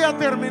voy a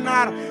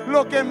terminar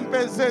lo que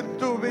empecé en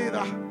tu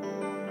vida.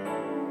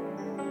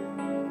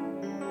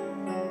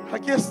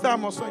 Aquí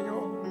estamos,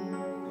 Señor.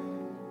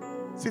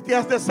 Si te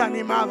has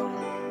desanimado,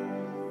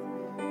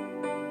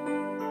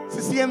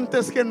 si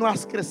sientes que no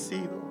has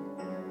crecido,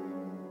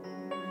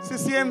 si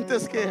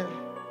sientes que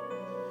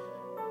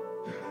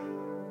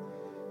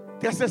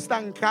te has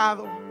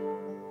estancado,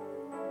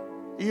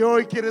 y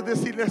hoy quieres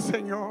decirle: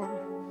 Señor,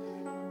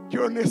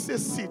 yo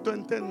necesito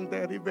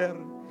entender y ver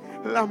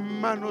la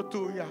mano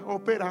tuya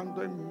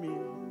operando en mí.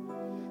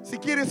 Si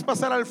quieres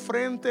pasar al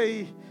frente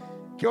y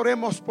que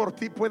oremos por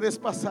ti, puedes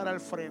pasar al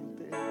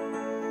frente.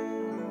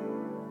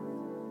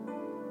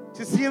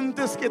 Si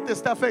sientes que te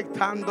está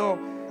afectando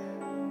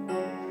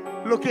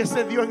lo que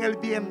se dio en el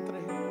vientre,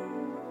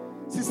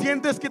 si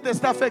sientes que te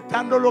está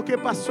afectando lo que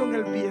pasó en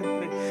el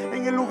vientre,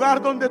 en el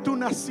lugar donde tú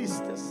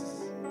naciste,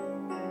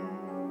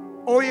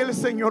 hoy el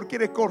Señor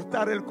quiere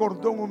cortar el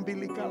cordón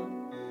umbilical.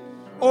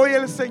 Hoy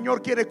el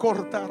Señor quiere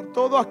cortar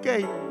todo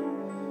aquello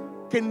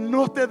que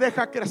no te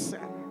deja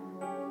crecer.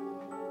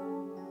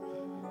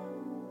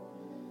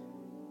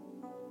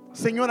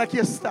 Señor, aquí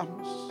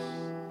estamos.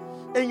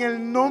 En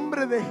el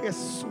nombre de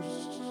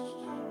Jesús.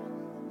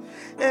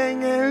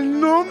 En el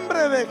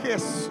nombre de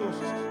Jesús.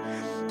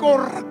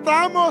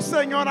 Cortamos,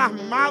 Señor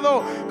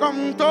amado,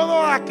 con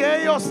todo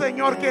aquello,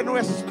 Señor, que no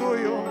es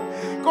tuyo.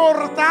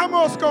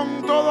 Cortamos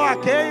con todo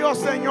aquello,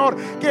 Señor,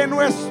 que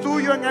no es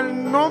tuyo, en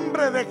el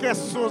nombre de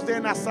Jesús de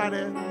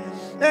Nazaret.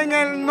 En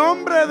el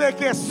nombre de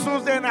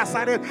Jesús de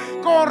Nazaret.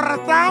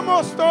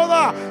 Cortamos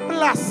toda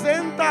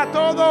placenta,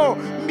 todo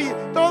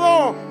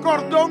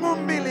cordón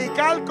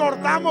umbilical.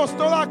 Cortamos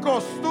toda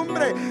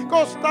costumbre.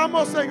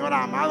 Cortamos, Señor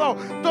amado,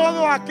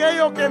 todo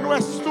aquello que no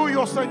es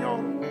tuyo, Señor.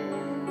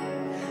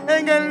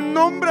 En el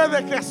nombre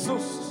de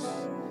Jesús.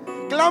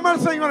 Clama al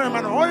Señor,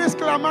 hermano. Hoy es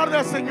clamar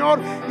al Señor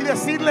y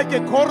decirle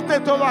que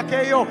corte todo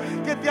aquello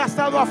que te ha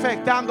estado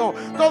afectando,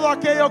 todo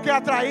aquello que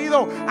ha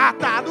traído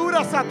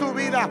ataduras a tu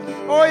vida.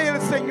 Hoy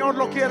el Señor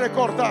lo quiere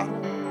cortar.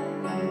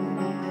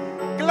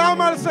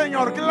 Clama al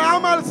Señor,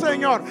 clama al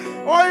Señor.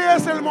 Hoy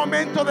es el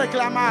momento de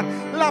clamar.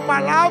 La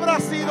palabra ha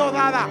sido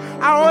dada.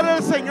 Ahora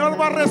el Señor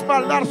va a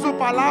respaldar su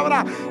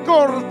palabra,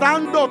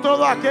 cortando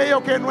todo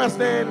aquello que no es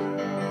de Él.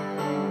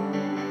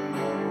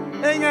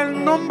 En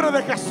el nombre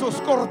de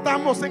Jesús,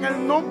 cortamos en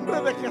el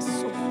nombre de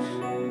Jesús.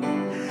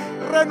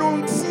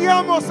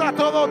 Renunciamos a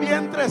todo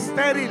vientre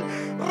estéril.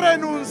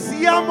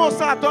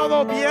 Renunciamos a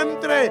todo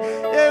vientre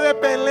de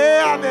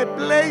pelea, de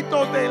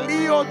pleitos, de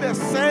líos, de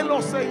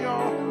celos,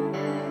 Señor.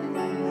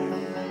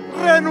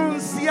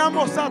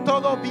 Renunciamos a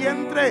todo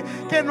vientre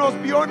que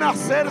nos vio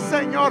nacer,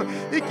 Señor,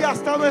 y que ha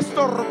estado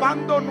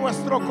estorbando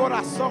nuestro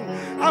corazón,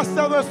 ha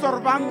estado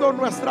estorbando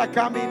nuestra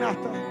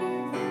caminata.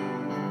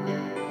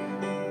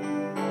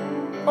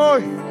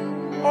 Hoy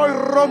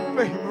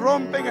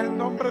rompe en el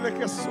nombre de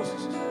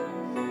Jesús.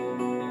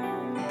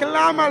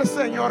 Clama al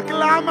Señor,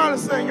 clama al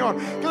Señor,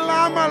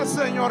 clama al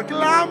Señor,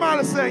 clama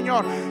al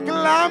Señor,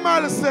 clama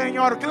al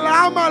Señor,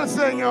 clama al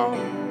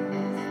Señor.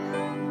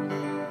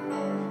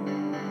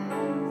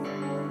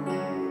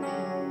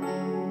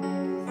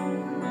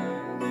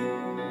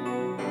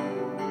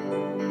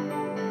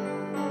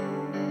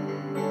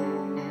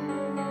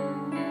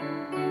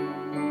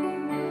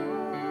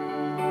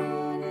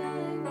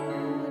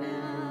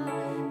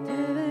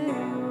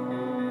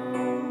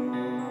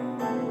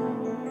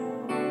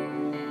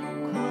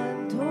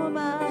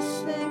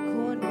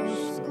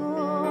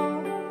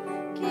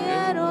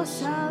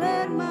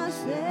 Saber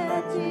más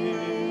de ti,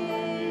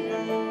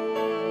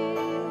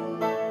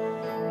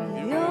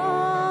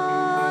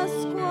 Dios,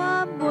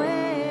 cuán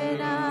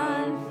buen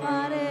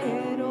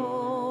alfarero,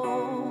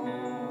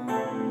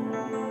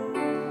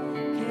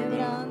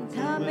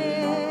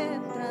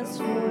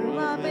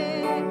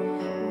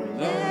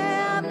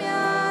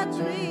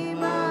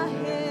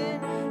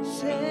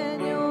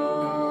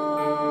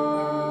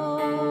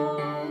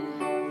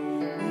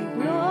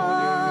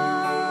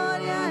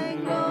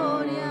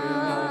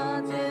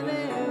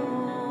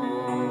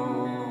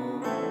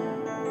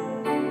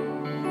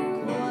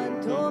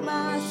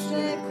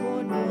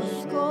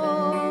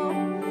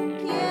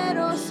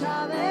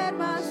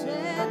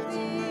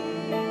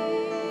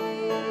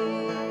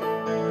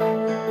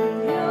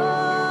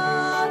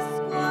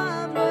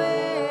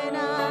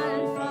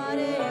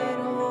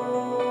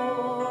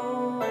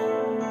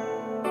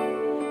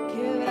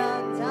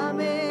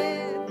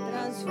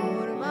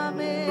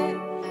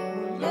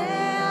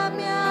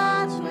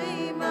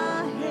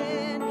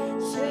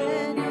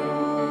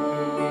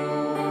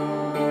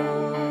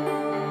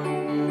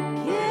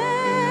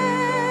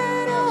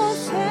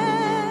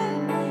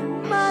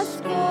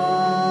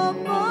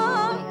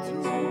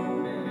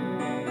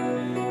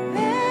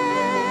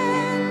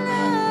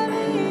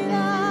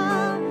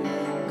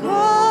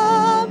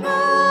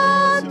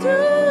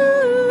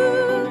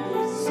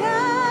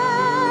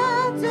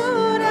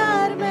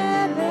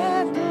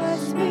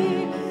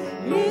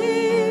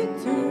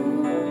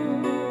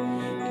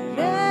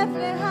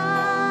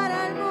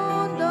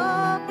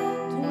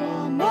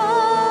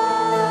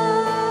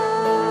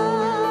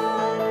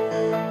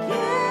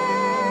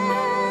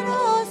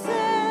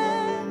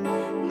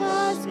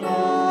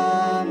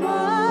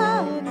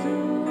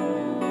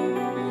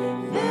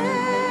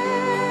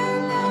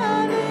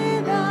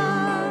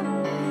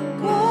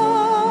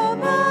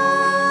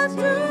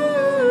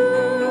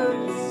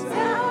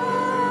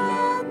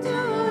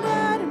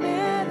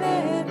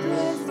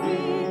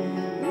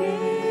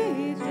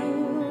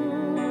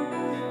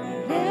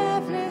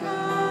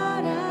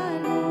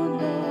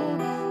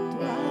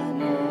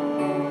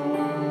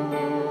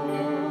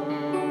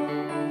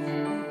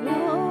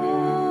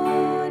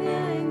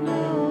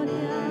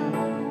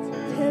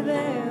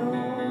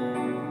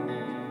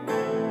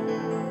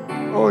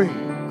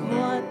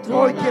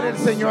 Hoy quiere el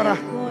Señor,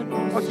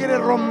 hoy quiere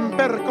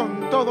romper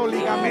con todo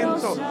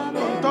ligamento,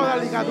 con toda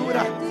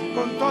ligadura,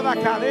 con toda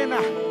cadena.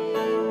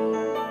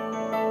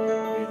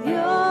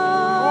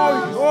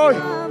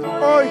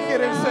 Hoy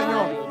quiere el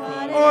Señor.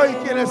 Hoy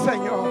quiere el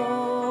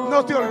Señor.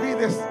 No te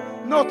olvides,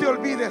 no te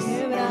olvides.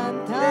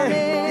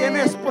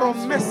 Tienes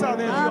promesa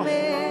de Dios.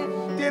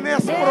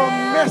 Tienes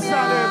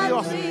promesa de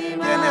Dios.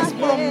 Tienes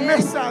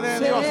promesa de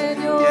Dios.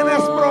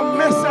 Tienes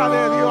promesa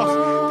de Dios.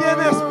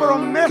 Tienes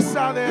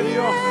promesa de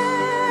Dios.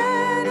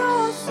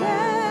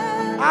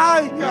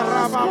 Ay,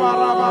 caramba,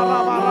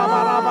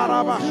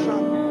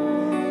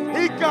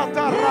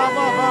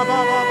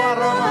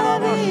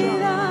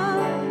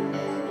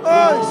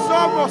 hoy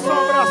somos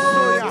obra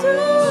suya,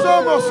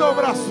 somos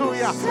obra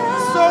suya,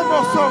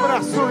 somos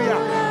obra suya,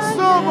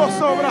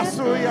 somos obra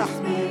suya.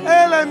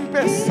 Él ha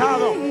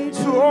empezado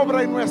su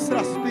obra en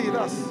nuestras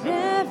vidas.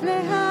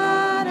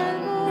 Reflejar al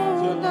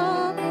mundo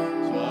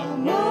su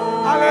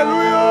amor.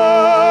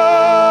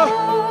 Aleluya.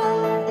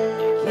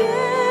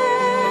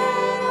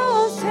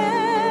 Quiero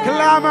ser.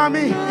 Clama a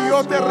mí y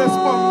yo te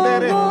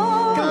responderé.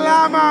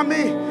 Clama a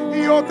mí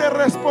y yo te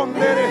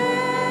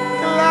responderé.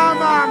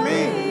 Clama a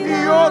mí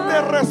y yo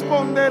te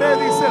responderé,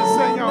 dice el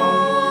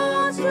Señor.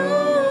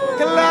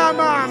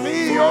 Clama a mí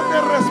y yo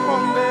te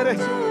responderé.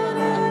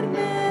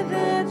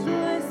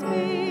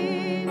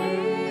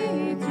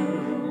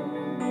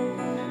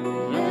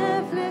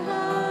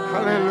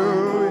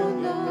 Aleluya.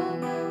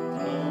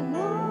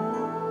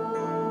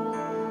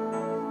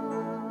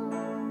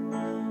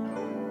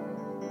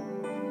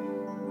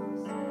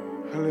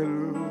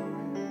 Aleluya.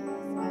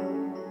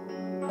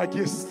 Aquí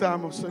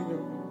estamos,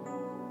 Señor.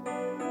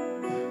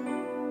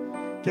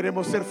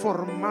 Queremos ser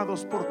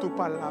formados por tu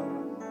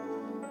palabra.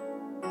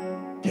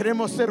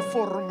 Queremos ser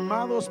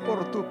formados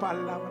por tu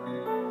palabra.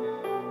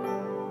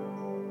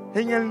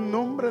 En el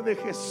nombre de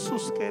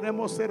Jesús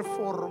queremos ser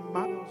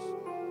formados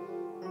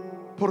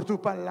por tu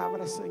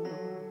palabra, Señor.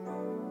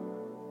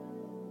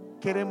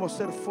 Queremos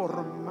ser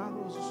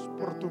formados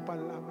por tu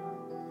palabra.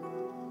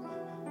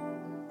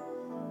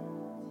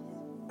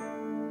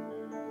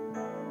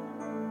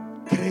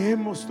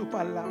 Creemos tu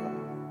palabra.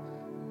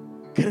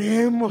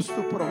 Creemos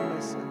tu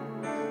promesa.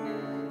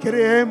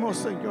 Creemos,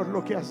 Señor,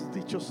 lo que has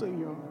dicho,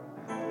 Señor.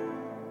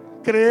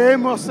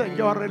 Creemos,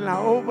 Señor, en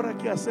la obra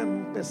que has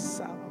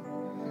empezado,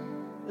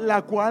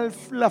 la cual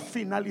la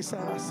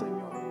finalizará,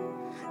 Señor,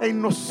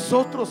 en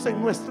nosotros, en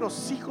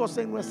nuestros hijos,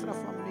 en nuestra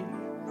familia.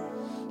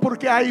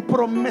 Porque hay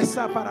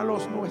promesa para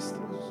los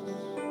nuestros.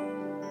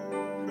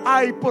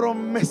 Hay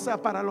promesa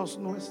para los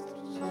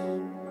nuestros.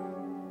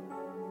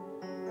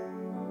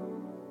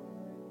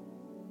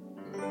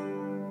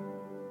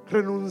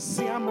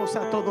 Renunciamos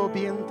a todo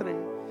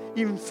vientre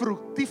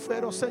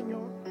infructífero,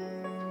 Señor.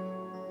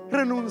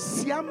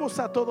 Renunciamos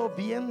a todo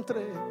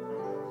vientre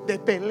de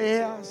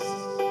peleas,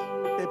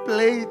 de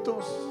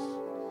pleitos,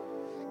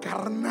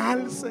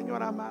 carnal,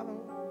 Señor amado.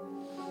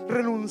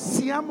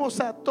 Renunciamos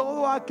a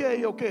todo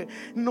aquello que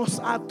nos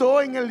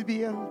ató en el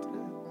vientre.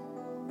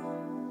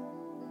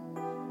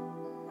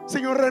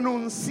 Señor,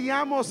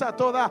 renunciamos a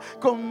toda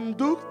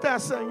conducta,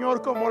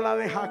 Señor, como la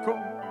de Jacob,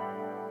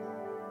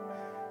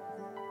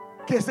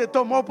 que se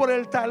tomó por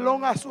el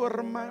talón a su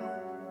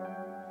hermano.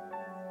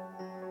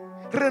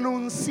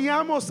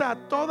 Renunciamos a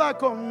toda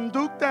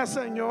conducta,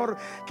 Señor,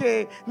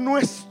 que no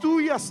es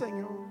tuya,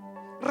 Señor.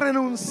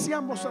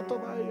 Renunciamos a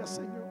toda ella,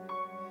 Señor,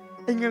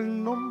 en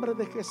el nombre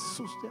de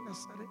Jesús de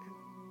Nazaret.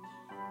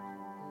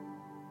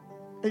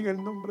 En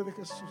el nombre de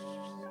Jesús.